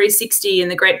in 360 in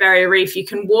the Great Barrier Reef. You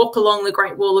can walk along the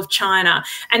Great Wall of China.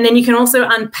 And then you can also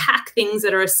unpack things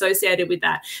that are associated with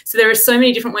that. So there are so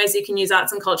many different ways you can use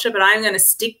arts and culture, but I'm going to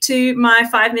stick to my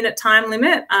 5-minute time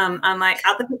limit, unlike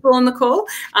other people on the call,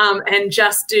 and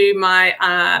just do my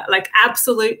like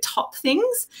absolute top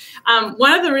things.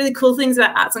 One of the really cool things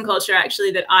about arts and culture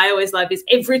actually that I always love is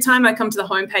every time I come to the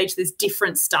homepage, there's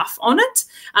different stuff on it.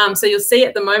 So you'll see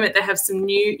at the moment they have some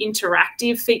new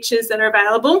interactive features that are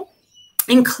available,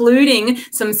 including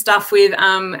some stuff with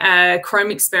Chrome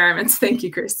experiments. Thank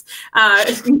you, Chris.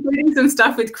 Including some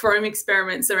stuff with Chrome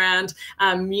experiments around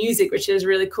music, which is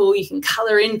really cool. You can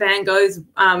color in Van Gogh's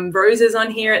roses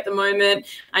on here at the moment.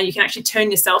 You can actually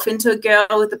turn yourself into a girl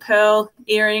with a pearl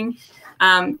earring.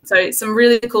 So some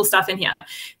really cool stuff in here.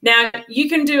 Now, you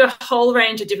can do a whole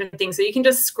range of different things. So you can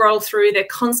just scroll through. They're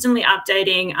constantly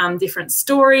updating different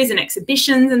stories and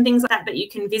exhibitions and things like that that you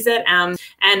can visit. And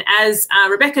as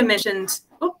Rebecca mentioned,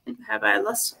 oh, have I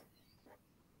lost?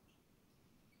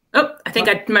 Oh, I think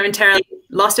I momentarily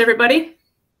lost everybody.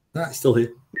 No, still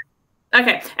here.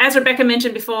 Okay, as Rebecca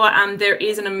mentioned before, there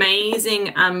is an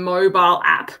amazing mobile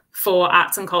app for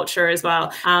arts and culture as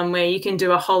well, where you can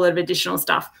do a whole lot of additional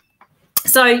stuff.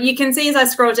 So you can see as I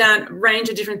scroll down a range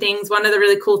of different things. One of the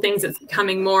really cool things that's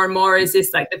coming more and more is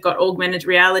this, like they've got augmented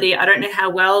reality. I don't know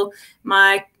how well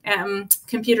my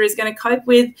computer is going to cope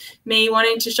with me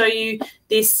wanting to show you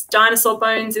this dinosaur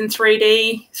bones in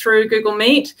 3D through Google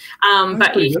Meet.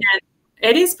 But you can.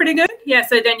 It is pretty good. Yeah,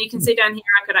 so then you can see down here,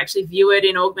 I could actually view it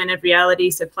in augmented reality,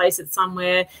 so place it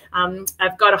somewhere.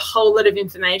 I've got a whole lot of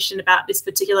information about this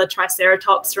particular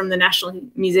Triceratops from the National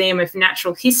Museum of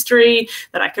Natural History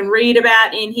that I can read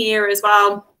about in here as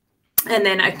well. And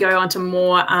then I go on to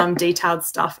more detailed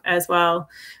stuff as well.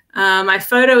 My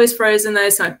photo is frozen though,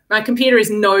 so my computer is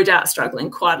no doubt struggling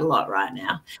quite a lot right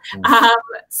now.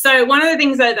 So one of the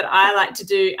things though that I like to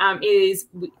do is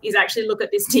actually look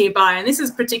at this nearby, and this is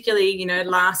particularly, you know,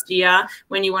 last year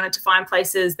when you wanted to find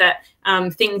places that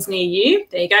things near you.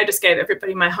 There you go, just gave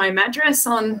everybody my home address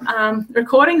on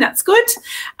recording. That's good.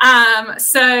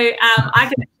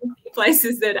 I can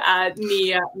places that are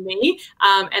near me,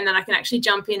 and then I can actually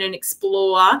jump in and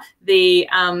explore the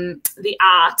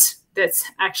art that's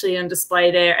actually on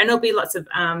display there, and there'll be lots of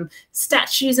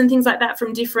statues and things like that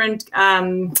from different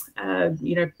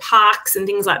you know, parks and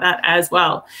things like that as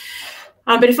well.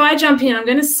 But if I jump in, I'm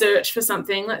going to search for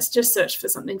something. Let's just search for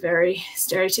something very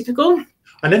stereotypical.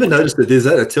 I never noticed that there's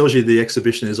that. It tells you the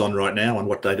exhibition is on right now and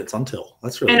what date it's until.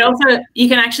 That's really cool. Also, you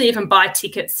can actually even buy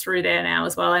tickets through there now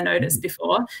as well, I noticed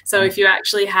before. So if you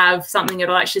actually have something,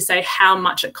 it'll actually say how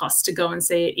much it costs to go and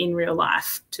see it in real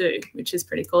life too, which is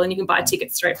pretty cool. And you can buy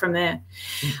tickets straight from there.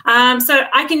 So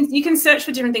you can search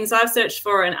for different things. I've searched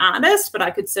for an artist, but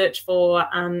I could search for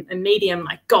a medium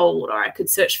like gold, or I could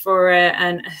search for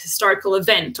a historical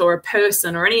event or a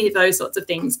person or any of those sorts of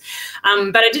things.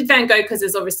 But I did Van Gogh because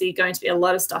there's obviously going to be a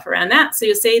lot of stuff around that. So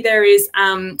you'll see there is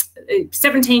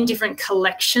 17 different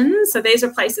collections. So these are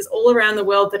places all around the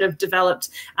world that have developed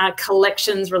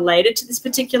collections related to this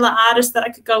particular artist that I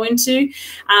could go into.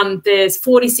 There's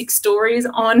 46 stories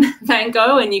on Van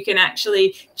Gogh, and you can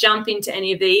actually jump into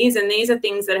any of these. And these are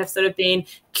things that have sort of been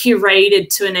curated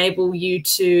to enable you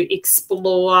to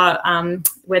explore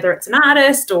whether it's an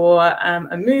artist or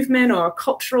a movement or a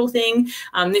cultural thing.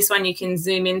 This one you can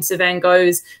zoom into Van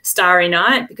Gogh's Starry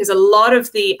Night, because a lot of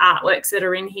the artworks that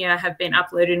are in here have been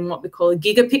uploaded in what we call a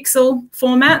gigapixel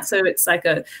format. So it's like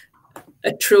a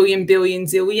trillion, billion,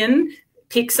 zillion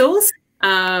pixels.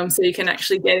 So you can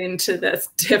actually get into that's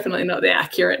definitely not the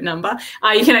accurate number.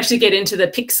 You can actually get into the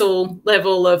pixel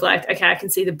level of like, okay, I can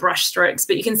see the brush strokes,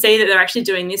 but you can see that they're actually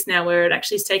doing this now where it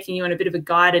actually is taking you on a bit of a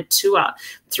guided tour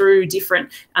through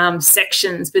different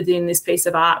sections within this piece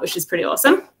of art, which is pretty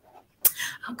awesome.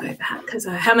 I'll go back because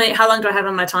how long do I have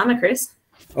on my timer, Chris?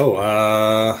 Oh,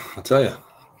 I'll tell you.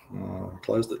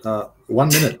 Closed it. 1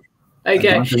 minute.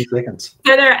 Okay. 19 seconds.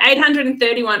 So there are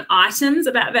 831 items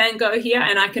about Van Gogh here,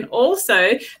 and I can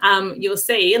also, you'll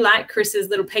see, like Chris's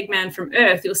little peg man from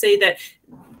Earth, you'll see that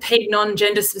peg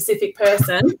non-gender specific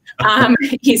person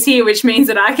is here, which means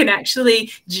that I can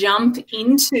actually jump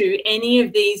into any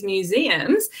of these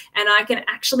museums and I can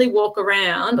actually walk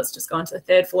around. Let's just go onto the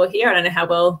 3rd floor here. I don't know how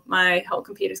well my whole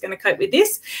computer is going to cope with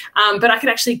this, but I could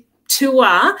actually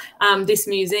tour this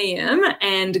museum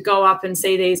and go up and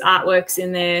see these artworks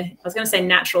in their, I was going to say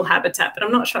natural habitat, but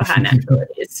I'm not sure how natural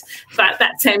it is, but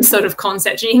that same sort of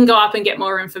concept. And you can go up and get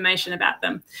more information about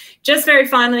them. Just very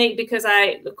finally, because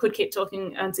I could keep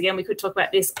talking, once again, we could talk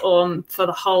about this for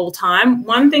the whole time.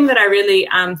 One thing that I really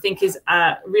think is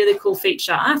a really cool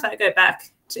feature, if I go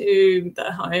back to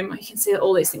the home, you can see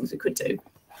all these things we could do.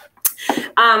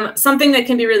 Something that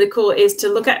can be really cool is to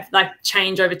look at like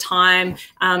change over time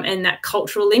and that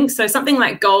cultural link. So something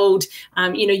like gold,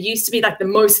 used to be like the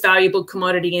most valuable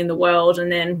commodity in the world,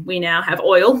 and then we now have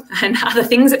oil and other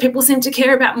things that people seem to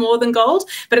care about more than gold.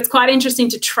 But it's quite interesting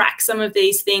to track some of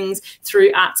these things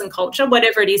through arts and culture,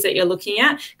 whatever it is that you're looking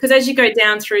at, because as you go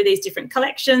down through these different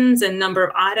collections and number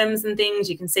of items and things,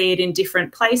 you can see it in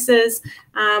different places.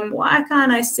 Why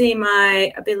can't I see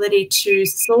my ability to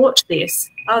sort this?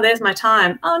 Oh, there's my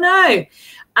time. Oh, no.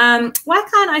 Why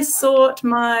can't I sort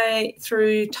my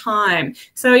through time?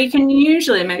 So you can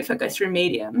usually, maybe if I go through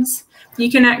mediums, you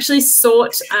can actually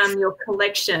sort your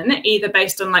collection either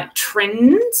based on like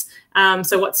trends.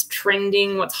 So what's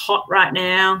trending, what's hot right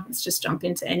now. Let's just jump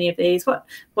into any of these.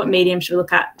 What medium should we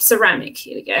look at? Ceramic.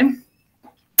 Here we go.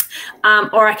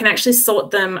 Or I can actually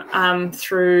sort them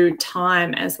through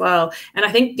time as well. And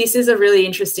I think this is a really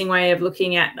interesting way of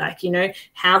looking at, like,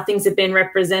 how things have been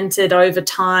represented over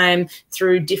time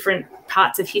through different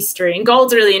parts of history. And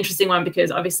gold's a really interesting one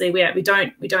because obviously we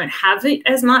don't have it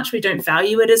as much, we don't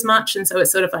value it as much, and so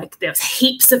it's sort of like there was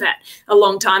heaps of it a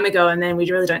long time ago, and then we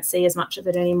really don't see as much of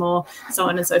it anymore, so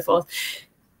on and so forth.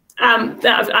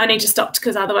 I need to stop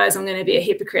because otherwise I'm going to be a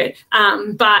hypocrite.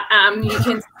 But you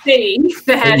can see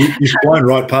that you've blown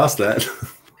right past that.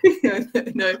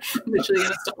 No, I'm literally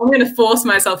going to stop. I'm going to force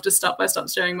myself to stop by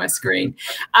sharing my screen.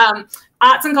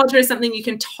 Arts and culture is something you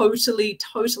can totally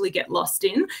get lost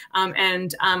in,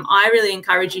 and I really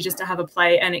encourage you just to have a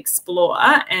play and explore,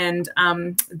 and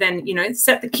then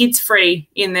set the kids free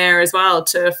in there as well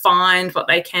to find what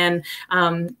they can.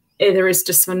 There is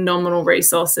just phenomenal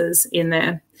resources in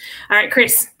there. All right,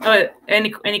 Chris,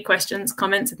 any questions,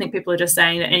 comments? I think people are just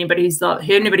saying that anybody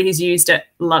who's used it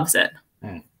loves it.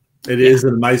 It is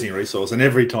an amazing resource, and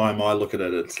every time I look at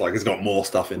it, it's like it's got more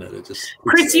stuff in it.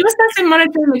 Chris, you were supposed to be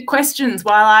monitoring the questions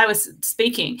while I was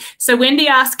speaking. So Wendy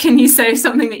asked, can you say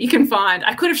something that you can find?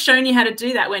 I could have shown you how to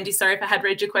do that, Wendy. Sorry if I had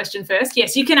read your question first.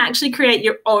 Yes, you can actually create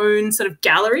your own sort of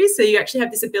gallery. So you actually have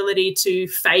this ability to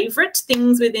favorite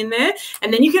things within there,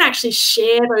 and then you can actually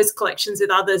share those collections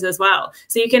with others as well.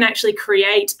 So you can actually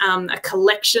create a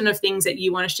collection of things that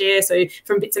you want to share. So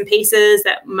from bits and pieces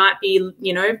that might be,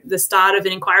 the start of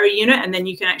an inquiry unit, and then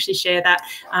you can actually share that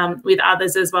with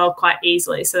others as well quite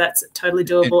easily. So that's totally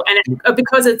doable. And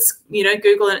because it's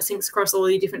Google and it syncs across all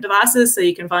your different devices, so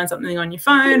you can find something on your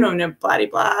phone or blah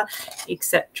blah,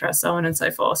 etc., so on and so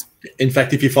forth. In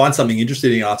fact, if you find something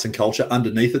interesting in arts and culture,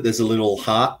 underneath it there's a little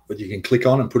heart that you can click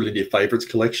on and put it into your favorites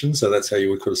collection. So that's how you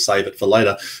would kind of save it for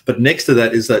later. But next to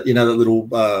that is that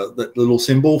that little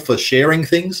symbol for sharing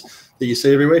things that you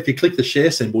see everywhere. If you click the share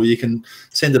symbol, you can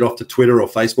send it off to Twitter or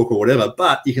Facebook or whatever,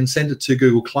 but you can send it to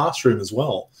Google Classroom as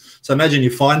well. So imagine you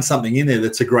find something in there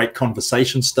that's a great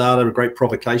conversation starter, a great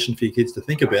provocation for your kids to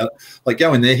think about. Like,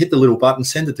 go in there, hit the little button,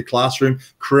 send it to Classroom,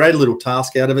 create a little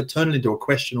task out of it, turn it into a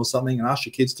question or something, and ask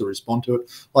your kids to respond to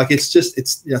it. Like, it's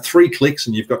 3 clicks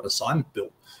and you've got an assignment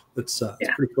built. It's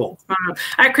pretty cool. All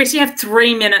right, Chris, you have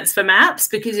 3 minutes for maps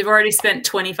because you've already spent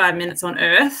 25 minutes on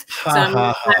Earth.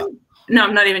 So no,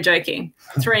 I'm not even joking.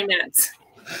 3 minutes.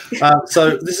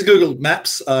 So this is Google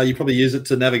Maps. You probably use it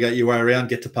to navigate your way around,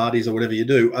 get to parties or whatever you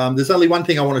do. There's only one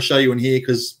thing I want to show you in here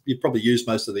because you've probably used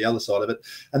most of the other side of it,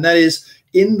 and that is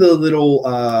in the little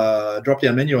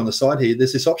drop-down menu on the side here,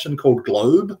 there's this option called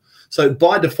Globe. So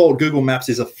by default, Google Maps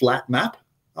is a flat map.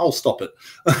 I'll stop it.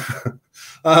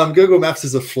 Google Maps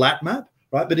is a flat map.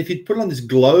 right? But if you put it on this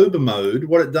globe mode,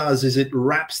 what it does is it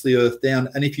wraps the Earth down.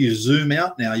 And if you zoom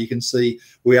out now, you can see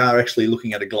we are actually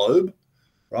looking at a globe,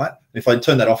 right? If I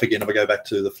turn that off again, if I go back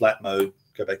to the flat mode,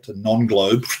 go back to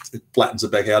non-globe, it flattens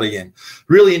it back out again.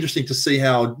 Really interesting to see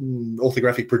how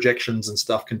orthographic projections and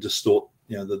stuff can distort,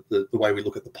 you know, the way we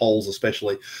look at the poles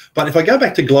especially. But if I go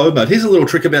back to globe mode, here's a little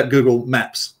trick about Google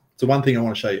Maps. It's the one thing I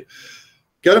want to show you.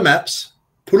 Go to Maps,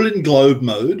 put it in globe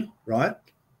mode, right,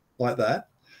 like that.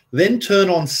 Then turn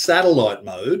on satellite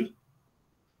mode,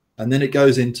 and then it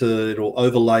goes into, it'll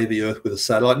overlay the Earth with a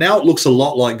satellite. Now it looks a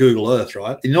lot like Google Earth,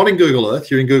 right? You're not in Google Earth,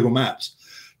 you're in Google Maps.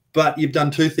 But you've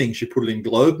done two things. You put it in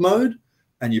globe mode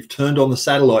and you've turned on the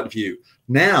satellite view.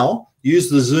 Now use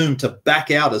the zoom to back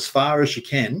out as far as you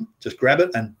can. Just grab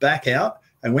it and back out.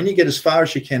 And when you get as far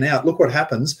as you can out, look what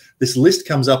happens. This list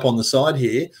comes up on the side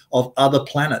here of other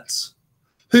planets.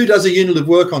 Who does a unit of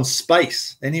work on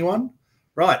space? Anyone?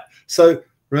 Right. So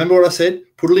remember what I said?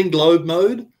 Put it in globe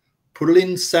mode, put it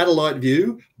in satellite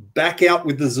view, back out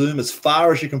with the zoom as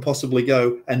far as you can possibly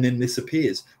go, and then this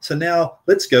appears. So now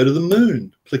let's go to the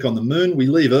moon. Click on the moon, we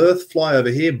leave Earth, fly over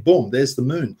here, boom, there's the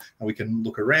moon. And we can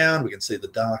look around, we can see the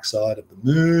dark side of the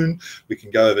moon. We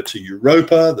can go over to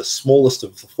Europa, the smallest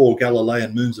of the 4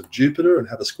 Galilean moons of Jupiter, and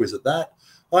have a squiz at that.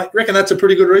 I reckon that's a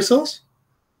pretty good resource.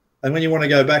 And when you want to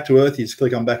go back to Earth, you just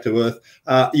click on Back to Earth.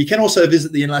 You can also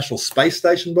visit the International Space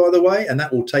Station, by the way, and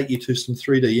that will take you to some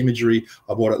 3D imagery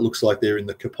of what it looks like there in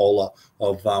the cupola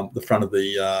of the front of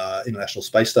the International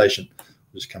Space Station.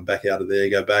 Just come back out of there,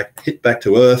 go back, hit Back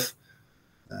to Earth.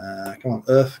 Come on,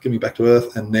 Earth, give me Back to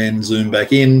Earth, and then zoom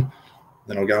back in.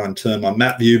 Then I'll go and turn my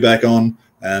map view back on,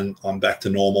 and I'm back to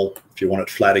normal. If you want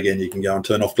it flat again, you can go and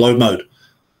turn off globe mode.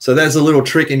 So there's a little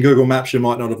trick in Google Maps you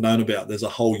might not have known about. There's a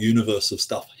whole universe of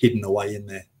stuff hidden away in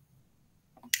there.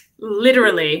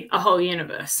 Literally a whole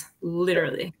universe.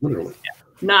 Literally. Literally. Yeah.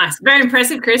 Nice. Very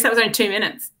impressive, Chris. That was only 2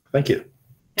 minutes. Thank you.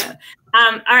 Yeah.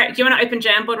 All right. Do you want to open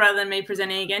Jamboard rather than me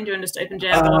presenting again? Do you want to just open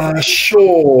Jamboard?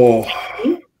 Sure.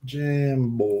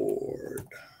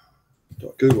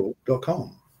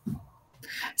 Jamboard.google.com.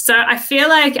 So I feel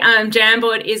like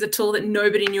Jamboard is a tool that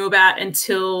nobody knew about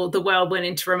until the world went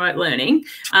into remote learning.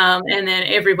 And then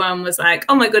everyone was like,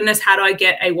 oh my goodness, how do I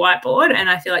get a whiteboard? And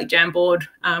I feel like Jamboard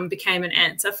became an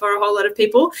answer for a whole lot of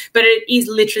people. But it is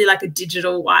literally like a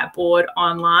digital whiteboard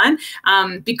online.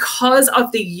 Because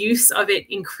of the use of it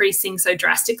increasing so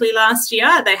drastically last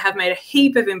year, they have made a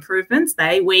heap of improvements.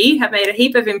 We have made a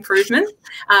heap of improvements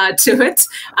to it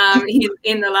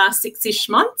in the last 6-ish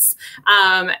months.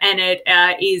 And it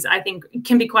is, I think,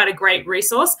 can be quite a great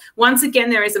resource. Once again,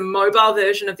 there is a mobile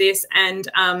version of this and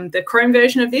the Chrome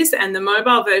version of this, and the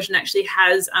mobile version actually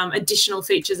has additional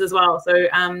features as well. So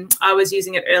I was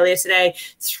using it earlier today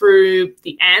through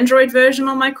the Android version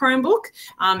on my Chromebook,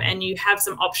 and you have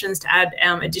some options to add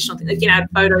additional things. You can add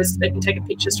photos, they can take a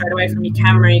picture straight away from your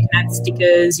camera, you can add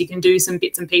stickers, you can do some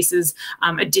bits and pieces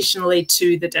additionally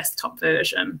to the desktop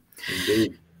version.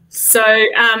 Indeed. So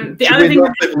the other thing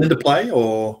people into play,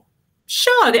 or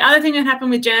sure, the other thing that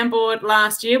happened with Jamboard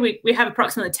last year, we have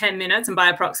approximately 10 minutes, and by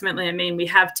approximately I mean we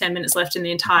have 10 minutes left in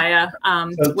the entire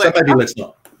so maybe let's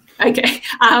not. Okay.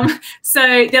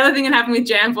 So the other thing that happened with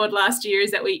Jamboard last year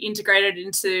is that we integrated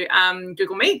into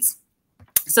Google Meets.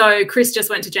 So Chris just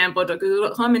went to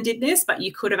jamboard.google.com and did this, but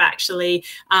you could have actually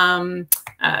opened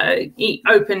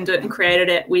it and created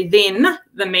it within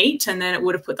the Meet, and then it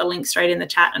would have put the link straight in the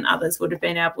chat, and others would have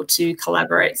been able to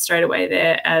collaborate straight away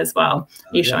there as well.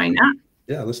 Are you showing that?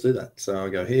 Yeah, let's do that. So I'll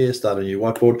go here, start a new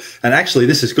whiteboard. And actually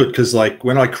this is good because like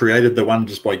when I created the one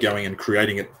just by going and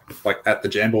creating it like at the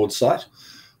Jamboard site,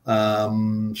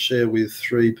 share with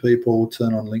 3 people,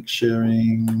 turn on link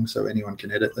sharing so anyone can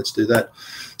edit. Let's do that.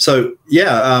 So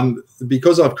yeah,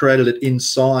 because I've created it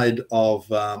inside of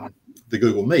the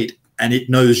Google Meet and it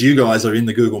knows you guys are in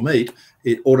the Google Meet,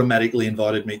 it automatically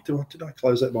invited me. Did I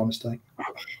close that by mistake?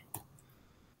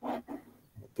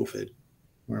 Bullfed.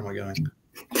 Where am I going?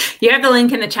 You have the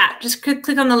link in the chat. Just click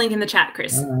on the link in the chat,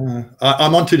 Chris.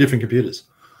 I'm on 2 different computers.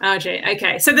 Oh, gee.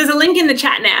 Okay. So there's a link in the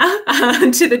chat now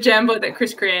to the Jamboard that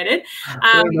Chris created.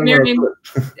 Miriam,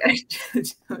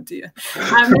 oh dear.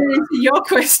 Miriam, to your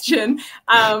question,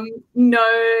 no,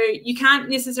 you can't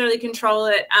necessarily control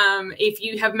it if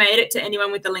you have made it to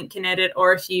anyone with the link can edit,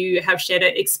 or if you have shared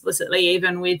it explicitly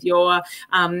even with your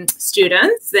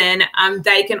students, then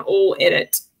they can all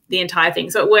edit the entire thing.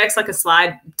 So it works like a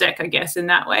slide deck, I guess, in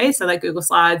that way. So like Google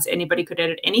Slides, anybody could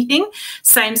edit anything.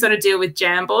 Same sort of deal with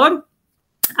Jamboard.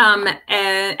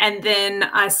 And then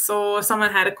I saw someone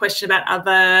had a question about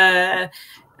other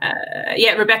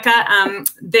yeah, Rebecca,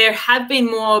 there have been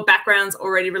more backgrounds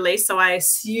already released, so I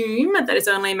assume that it's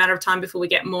only a matter of time before we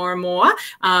get more and more,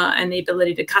 and the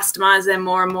ability to customize them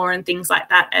more and more and things like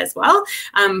that as well.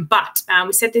 But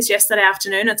we said this yesterday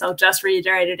afternoon, and so I'll just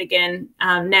reiterate it again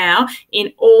now.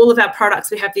 In all of our products,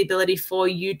 we have the ability for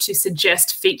you to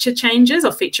suggest feature changes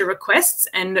or feature requests,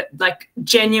 and like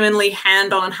genuinely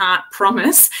hand on heart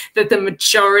promise that the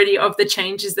majority of the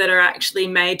changes that are actually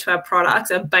made to our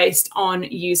products are based on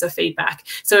user feedback.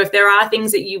 So if there are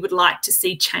things that you would like to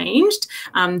see changed,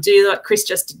 do like Chris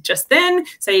just then,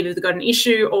 say you've either got an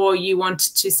issue or you want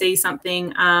to see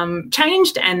something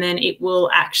changed, and then it will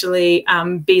actually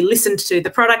be listened to. The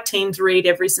product teams read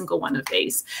every single one of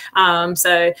these.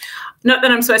 So not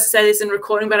that I'm supposed to say this in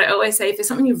recording, but I always say if there's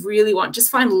something you really want, just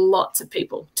find lots of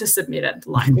people to submit it,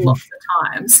 like lots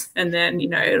of times, and then, you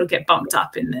know, it'll get bumped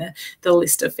up in the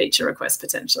list of feature requests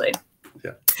potentially.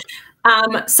 Yeah.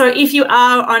 So if you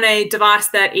are on a device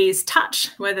that is touch,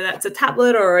 whether that's a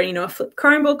tablet or, you know, a flip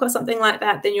Chromebook or something like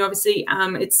that, then you obviously,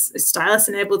 it's stylus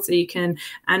enabled, so you can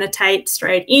annotate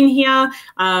straight in here.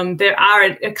 There are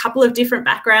a couple of different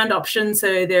background options.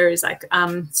 So there is like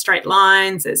straight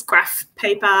lines, there's graph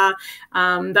paper,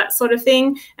 that sort of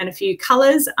thing, and a few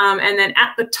colors. And then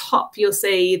at the top, you'll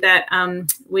see that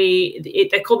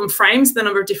they call them frames, the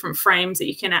number of different frames that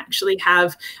you can actually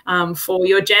have for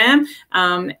your jam.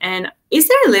 And is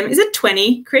there a limit? Is it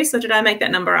 20, Chris, or did I make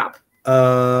that number up?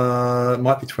 It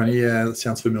might be 20. Yeah, that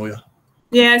sounds familiar.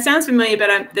 Yeah, it sounds familiar,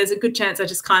 but there's a good chance I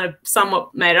just kind of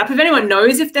somewhat made it up. If anyone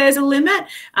knows if there's a limit,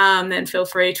 then feel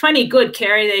free. 20, good,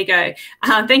 Kerry, there you go.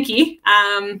 Thank you.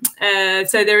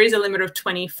 So there is a limit of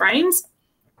 20 frames.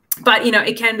 But, you know,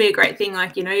 it can be a great thing,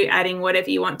 like, you know, adding whatever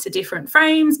you want to different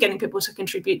frames, getting people to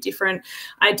contribute different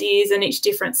ideas in each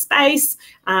different space.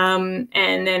 And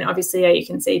then obviously, yeah, you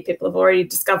can see people have already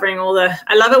discovering all the,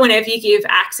 I love it whenever you give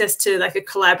access to like a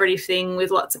collaborative thing with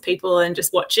lots of people and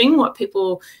just watching what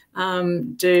people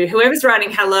do. Whoever's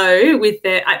writing hello with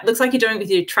their, it looks like you're doing it with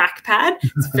your trackpad.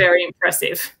 It's very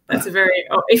impressive. That's a very,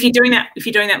 if you're doing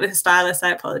that with a stylus,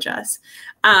 I apologize.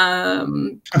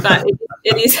 But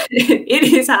it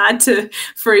is hard to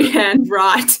freehand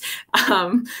write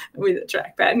with a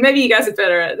trackpad. Maybe you guys are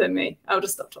better at it than me. I'll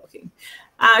just stop talking.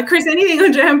 Chris, anything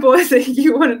on Jamboard that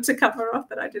you wanted to cover off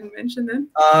that I didn't mention then?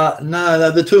 No,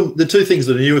 the two things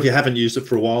that are new, if you haven't used it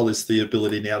for a while, is the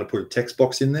ability now to put a text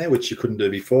box in there, which you couldn't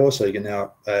do before. So you can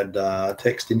now add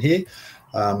text in here,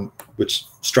 which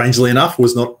strangely enough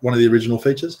was not one of the original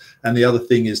features. And the other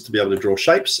thing is to be able to draw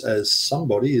shapes, as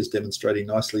somebody is demonstrating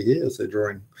nicely here, as they're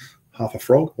drawing half a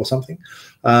frog or something.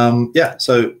 Yeah,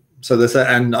 so there's that,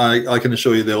 and I can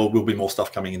assure you there will be more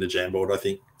stuff coming into Jamboard. I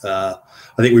think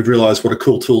we've realised what a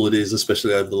cool tool it is,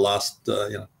 especially over the last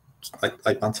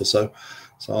 8 months or so.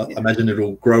 So I imagine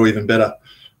it'll grow even better.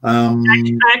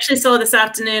 I actually saw this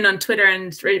afternoon on Twitter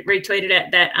and retweeted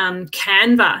it that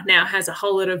Canva now has a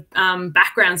whole lot of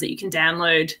backgrounds that you can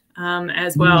download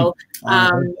as well.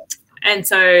 And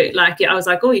so, like, I was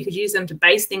like, oh, you could use them to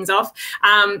base things off.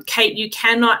 Kate, you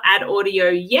cannot add audio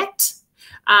yet,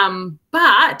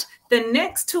 but the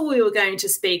next tool we were going to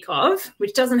speak of,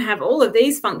 which doesn't have all of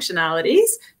these functionalities,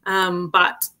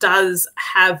 but does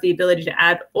have the ability to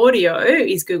add audio,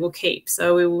 is Google Keep.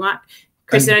 So we might,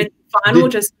 Chris, final,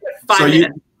 just 5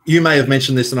 minutes. You may have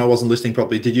mentioned this and I wasn't listening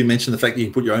properly. Did you mention the fact that you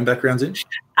can put your own backgrounds in?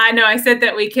 I know. I said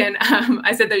that we can.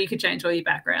 I said that you could change all your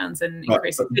backgrounds and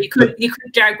increase it. You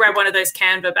could grab one of those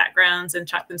Canva backgrounds and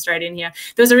chuck them straight in here.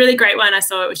 There was a really great one I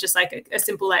saw. It was just like a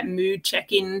simple like mood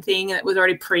check-in thing that was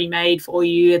already pre-made for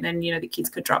you, and then, you know, the kids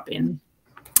could drop in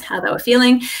how they were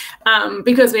feeling,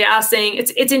 because we are seeing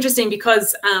it's interesting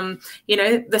because you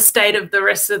know, the state of the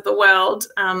rest of the world,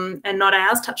 and not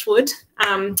ours, touch wood,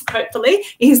 hopefully,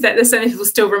 is that there's so many people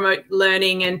still remote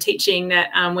learning and teaching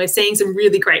that we're seeing some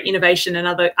really great innovation and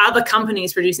other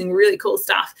companies producing really cool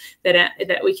stuff that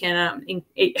we can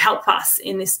help us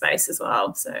in this space as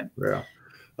well. So yeah.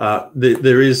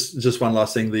 There is just one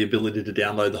last thing, the ability to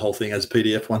download the whole thing as a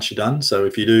PDF once you're done. So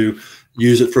if you do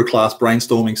use it for a class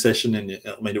brainstorming session, and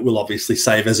I mean, it will obviously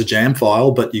save as a jam file,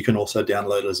 but you can also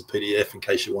download it as a PDF in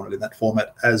case you want it in that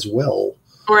format as well.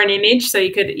 Or an image, so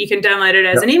you can download it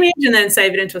as an image and then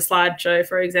save it into a slideshow,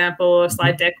 for example, or a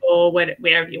slide deck, or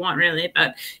wherever you want, really.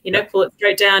 But, you know, pull it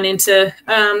straight down into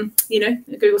you know,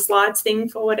 a Google Slides thing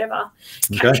for whatever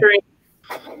capturing.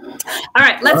 All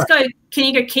right, let's go. Can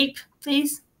you go Keep,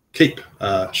 please? Keep,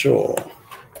 sure.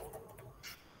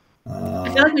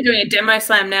 I feel like we're doing a demo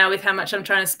slam now with how much I'm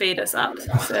trying to speed us up.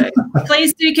 So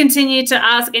please do continue to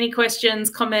ask any questions,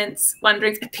 comments,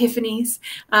 wonderings, epiphanies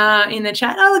in the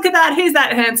chat. Oh, look at that. Who's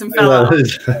that handsome fella?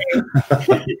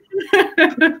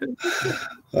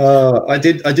 I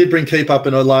did bring Keep up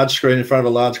in a large screen in front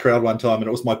of a large crowd one time, and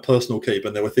it was my personal Keep,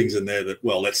 and there were things in there that,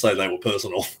 well, let's say they were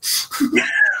personal.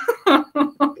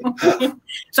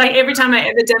 It's like every time I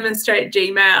ever demonstrate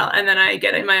Gmail and then I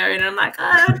get in my own and I'm like,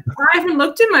 I haven't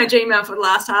looked in my Gmail for the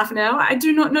last half an hour. I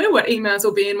do not know what emails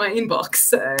will be in my inbox.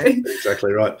 So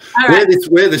exactly right.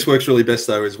 Where this works really best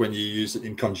though is when you use it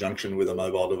in conjunction with a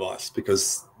mobile device,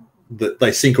 because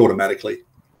they sync automatically.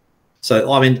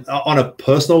 So I mean, on a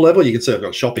personal level, you can see I've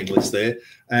got a shopping list there,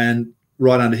 and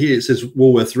right under here it says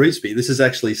Woolworths Revesby. This is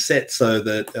actually set so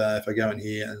that if I go in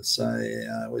here and say,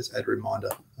 where's add reminder?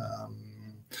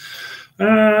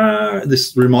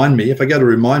 This remind me. If I go to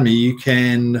remind me, you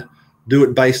can do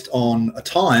it based on a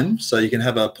time. So you can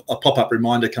have a pop-up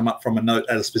reminder come up from a note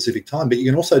at a specific time, but you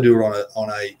can also do it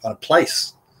on a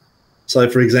place. So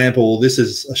for example, this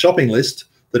is a shopping list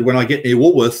that when I get near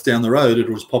Woolworths down the road, it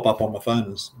will just pop up on my phone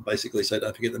and basically say,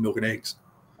 don't forget the milk and eggs.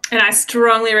 And I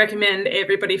strongly recommend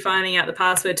everybody finding out the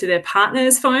password to their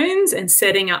partner's phones and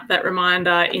setting up that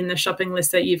reminder in the shopping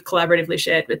list that you've collaboratively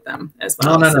shared with them as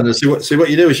well. No. See what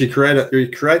you do is you create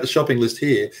the shopping list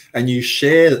here and you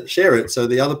share it so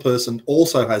the other person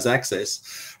also has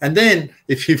access. And then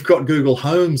if you've got Google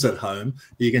Homes at home,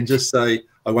 you can just say,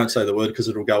 I won't say the word because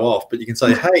it'll go off, but you can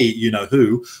say, hey, you know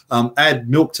who, add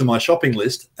milk to my shopping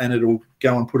list, and it'll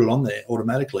go and put it on there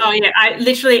automatically. Oh, yeah. I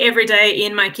literally every day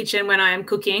in my kitchen when I am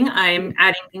cooking, I am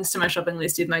adding things to my shopping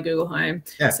list with my Google Home.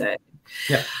 Yeah. So,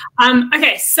 yeah.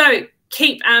 Okay, so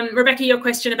Keep, Rebecca, your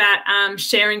question about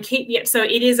sharing Keep. Yep. So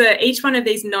it is each one of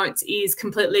these notes is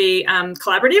completely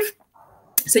collaborative.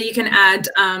 So you can add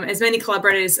as many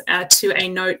collaborators to a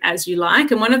note as you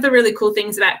like. And one of the really cool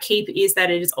things about Keep is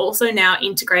that it is also now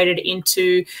integrated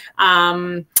into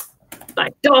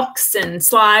like docs and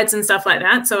slides and stuff like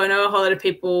that. So I know a whole lot of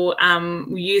people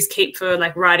use Keep for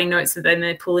like writing notes that then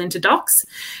they pull into docs.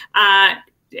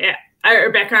 Yeah.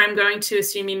 Rebecca, I'm going to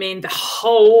assume you mean the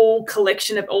whole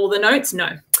collection of all the notes. No.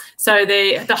 So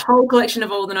the whole collection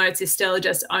of all the notes is still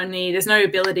just only, there's no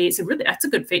ability. So really, that's a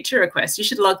good feature request. You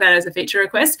should log that as a feature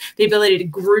request. The ability to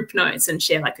group notes and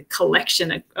share like a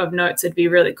collection of notes would be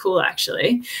really cool,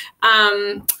 actually.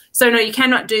 So no, you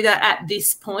cannot do that at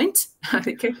this point. I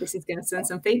think Chris is going to send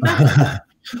some feedback.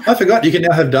 I forgot you can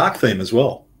now have dark theme as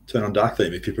well. Turn on dark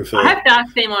theme if you prefer. I have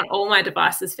dark theme on all my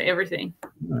devices for everything.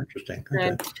 Oh, interesting.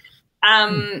 Okay.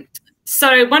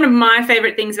 So one of my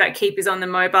favorite things about Keep is on the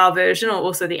mobile version or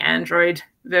also the Android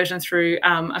version through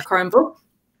a Chromebook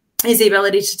is the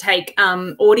ability to take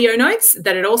audio notes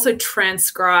that it also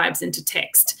transcribes into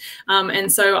text. And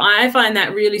so I find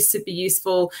that really super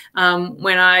useful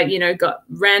when I, got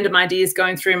random ideas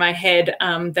going through my head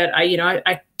that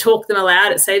I talk them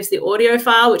aloud. It saves the audio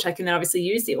file, which I can then obviously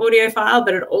use the audio file,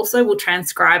 but it also will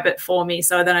transcribe it for me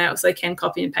so that I also can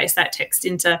copy and paste that text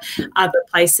into other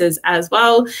places as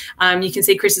well. You can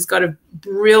see Chris has got a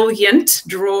brilliant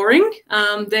drawing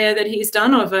there that he's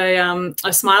done of a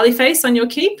smiley face on your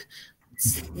Keep.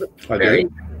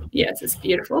 Yes, it's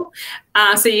beautiful.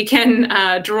 So you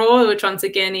can draw, which once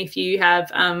again, if you have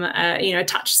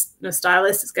touch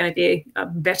stylus, it's going to be a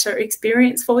better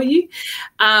experience for you.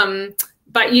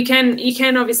 But you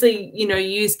can obviously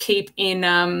use Keep in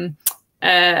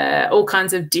all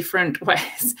kinds of different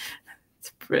ways.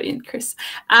 It's brilliant, Chris.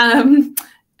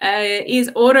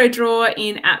 Is auto draw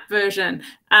in app version?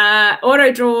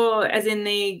 Auto draw, as in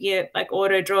like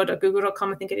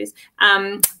autodraw.google.com, I think it is.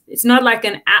 It's not like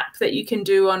an app that you can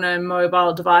do on a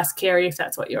mobile device carrier, if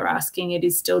that's what you're asking. It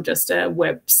is still just a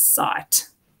website,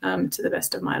 to the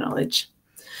best of my knowledge.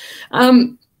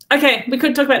 Okay, we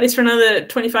could talk about this for another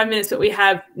 25 minutes, but we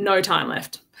have no time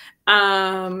left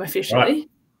officially.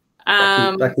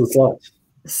 Right. Back to the slides.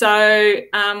 So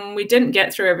we didn't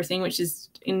get through everything, which is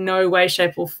in no way,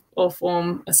 shape or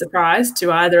form a surprise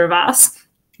to either of us.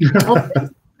 Or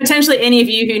potentially any of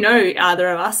you who know either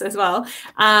of us as well.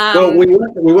 Well, we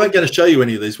weren't going to show you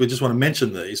any of these. We just want to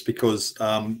mention these because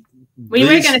we were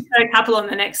going to show a couple on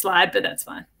the next slide, but that's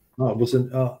fine. Oh, was it?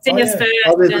 Seniors first.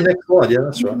 Oh, there's the next slide. Yeah,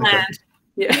 that's right. Okay.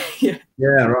 Yeah.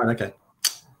 Yeah, right. Okay.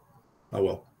 Oh,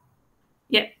 well.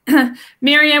 Yeah.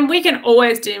 Miriam, we can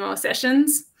always do more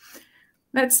sessions.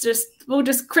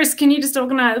 Chris, can you just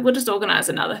organize? We'll just organize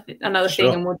another thing and we'll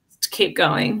just keep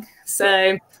going.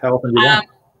 So, how often do you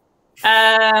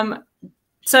want?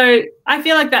 So I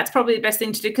feel like that's probably the best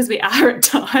thing to do because we are at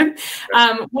time.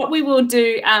 What we will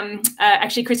do,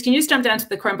 actually, Chris, can you just jump down to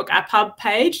the Chromebook App Hub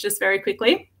page just very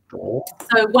quickly?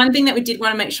 So one thing that we did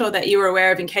want to make sure that you were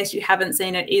aware of, in case you haven't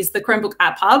seen it, is the Chromebook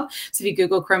App Hub. So if you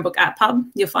Google Chromebook App Hub,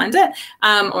 you'll find it,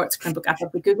 or it's Chromebook App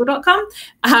Hub with google.com.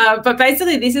 But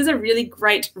basically, this is a really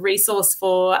great resource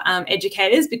for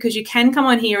educators, because you can come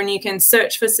on here and you can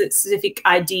search for specific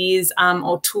ideas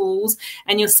or tools,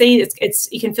 and you'll see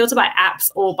you can filter by apps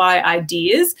or by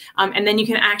ideas, and then you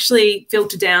can actually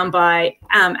filter down by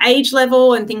age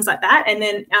level and things like that. And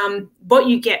then what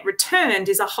you get returned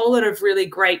is a whole lot of really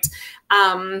great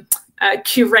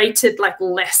curated like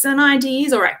lesson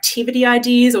ideas or activity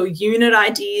ideas or unit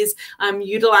ideas,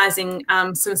 utilizing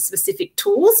some specific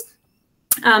tools.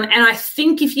 And I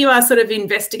think if you are sort of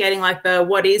investigating like the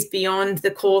what is beyond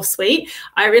the core suite,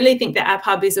 I really think the App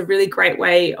Hub is a really great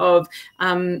way of,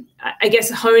 I guess,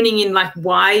 honing in like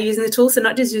why you're using the tool. So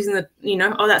not just using the,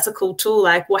 oh, that's a cool tool.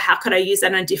 Like, well, how could I use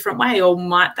that in a different way? Or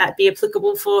might that be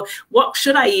applicable for what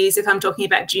should I use if I'm talking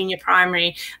about junior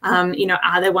primary?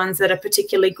 Are there ones that are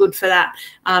particularly good for that?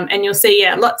 And you'll see,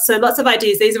 yeah, lots of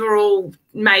ideas. These are all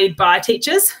made by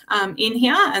teachers in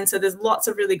here, and so there's lots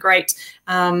of really great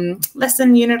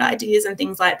lesson unit ideas and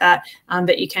things like that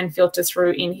that you can filter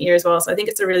through in here as well. So I think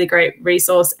it's a really great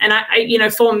resource. And I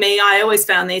for me, I always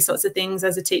found these sorts of things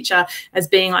as a teacher as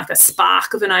being like a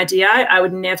spark of an idea. I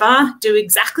would never do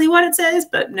exactly what it says,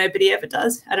 but nobody ever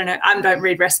does. I don't know. I don't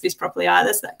read recipes properly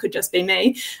either, so that could just be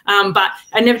me. But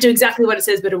I never do exactly what it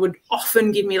says, but it would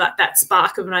often give me like that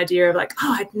spark of an idea of like,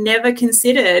 oh, I'd never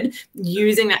considered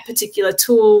using that particular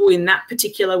tool in that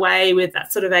particular way with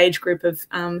that sort of age group of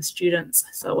students,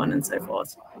 so on and so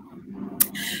forth.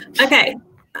 Okay.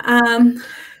 I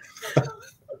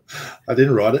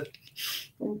didn't write it.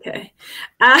 Okay.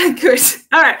 Good.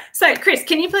 All right. So, Chris,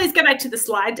 can you please go back to the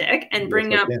slide deck and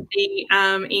bring up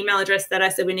the email address that I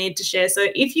said we need to share? So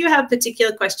if you have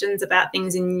particular questions about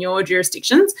things in your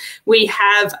jurisdictions, we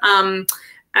have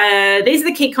these are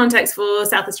the key contacts for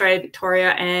South Australia,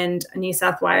 Victoria and New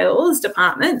South Wales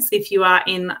departments. If you are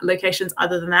in locations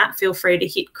other than that, feel free to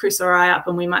hit Chris or I up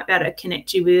and we might be able to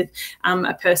connect you with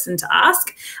a person to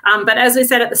ask. But as we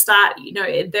said at the start,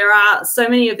 there are so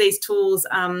many of these tools.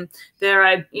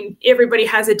 Everybody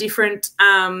has a different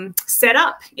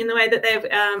setup in the way that they've,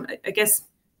 I guess,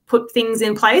 put things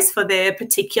in place for their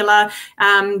particular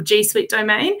G Suite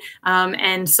domain.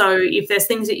 And so if there's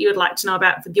things that you would like to know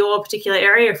about for your particular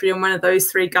area, if you're in one of those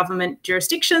 3 government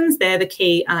jurisdictions, they're the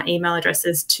key email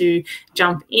addresses to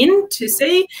jump in to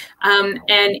see. And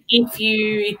if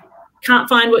you can't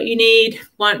find what you need,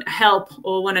 want help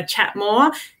or want to chat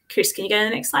more, Chris, can you go to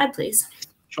the next slide, please?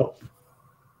 Sure.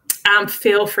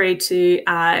 Feel free to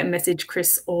message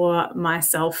Chris or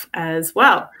myself as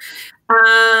well.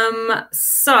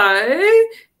 So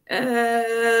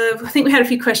I think we had a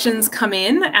few questions come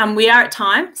in, and we are at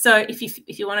time. So if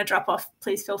you want to drop off,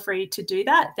 please feel free to do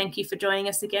that. Thank you for joining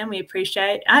us again. We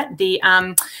appreciate it. The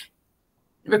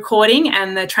recording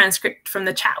and the transcript from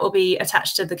the chat will be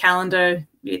attached to the calendar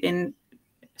within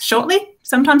shortly,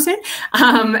 sometime soon.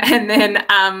 And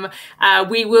then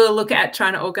we will look at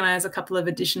trying to organise a couple of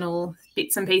additional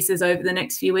bits and pieces over the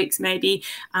next few weeks maybe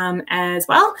as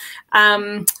well.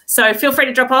 So feel free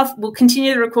to drop off. We'll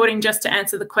continue the recording just to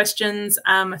answer the questions.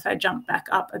 If I jump back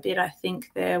up a bit, I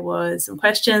think there was some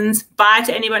questions. Bye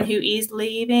to anyone who is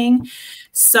leaving.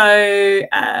 So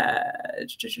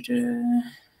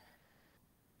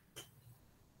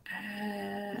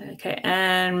okay,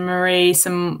 and Marie,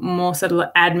 some more sort of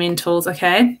admin tools.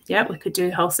 Okay, yeah, we could do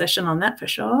a whole session on that for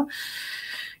sure.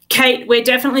 Kate, we're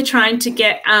definitely trying to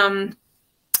get,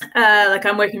 like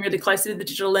I'm working really closely with the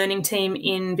digital learning team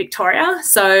in Victoria.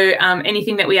 So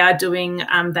anything that we are doing,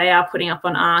 they are putting up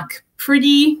on ARC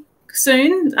pretty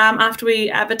soon after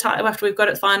we advertise, after we've got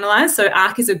it finalised. So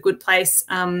ARC is a good place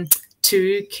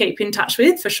to keep in touch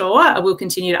with for sure. I will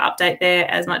continue to update there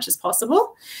as much as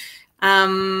possible.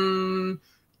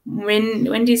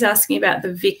 Wendy's asking about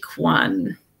the Vic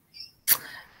one.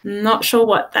 Not sure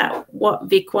what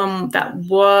Vic one that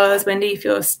was. Wendy, if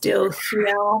you're still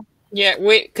here. Yeah,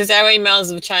 because our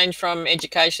emails have changed from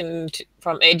education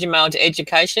from Edumail to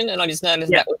education, and I just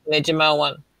noticed that was an Edumail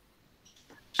one.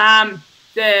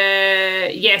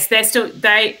 Yes, they're still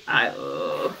it's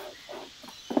a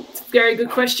very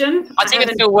good question. I think it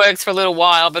still works for a little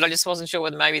while, but I just wasn't sure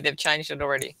whether maybe they've changed it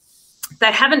already.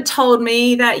 They haven't told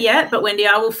me that yet, but Wendy,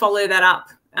 I will follow that up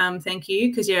Thank you,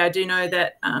 because yeah, I do know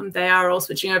that they are all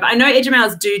switching over. I know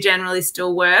Edgemails do generally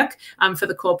still work for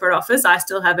the corporate office. I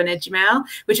still have an Edgemail,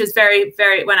 which is very,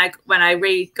 very. When I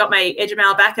got my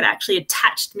Edgemail back, it actually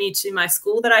attached me to my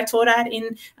school that I taught at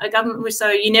in a government. So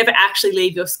you never actually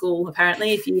leave your school.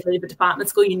 Apparently, if you leave a department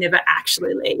school, you never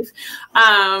actually leave.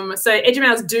 So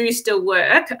Edgemails do still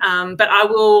work, but I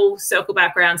will circle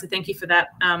back around. So thank you for that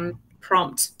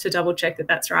prompt to double check that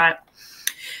that's right.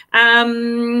 Did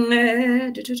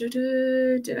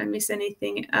I miss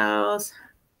anything else?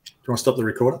 Do you want to stop the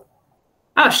recorder?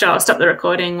 Oh, sure. I'll stop the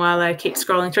recording while I keep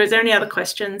scrolling through. Is there any other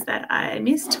questions that I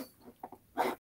missed?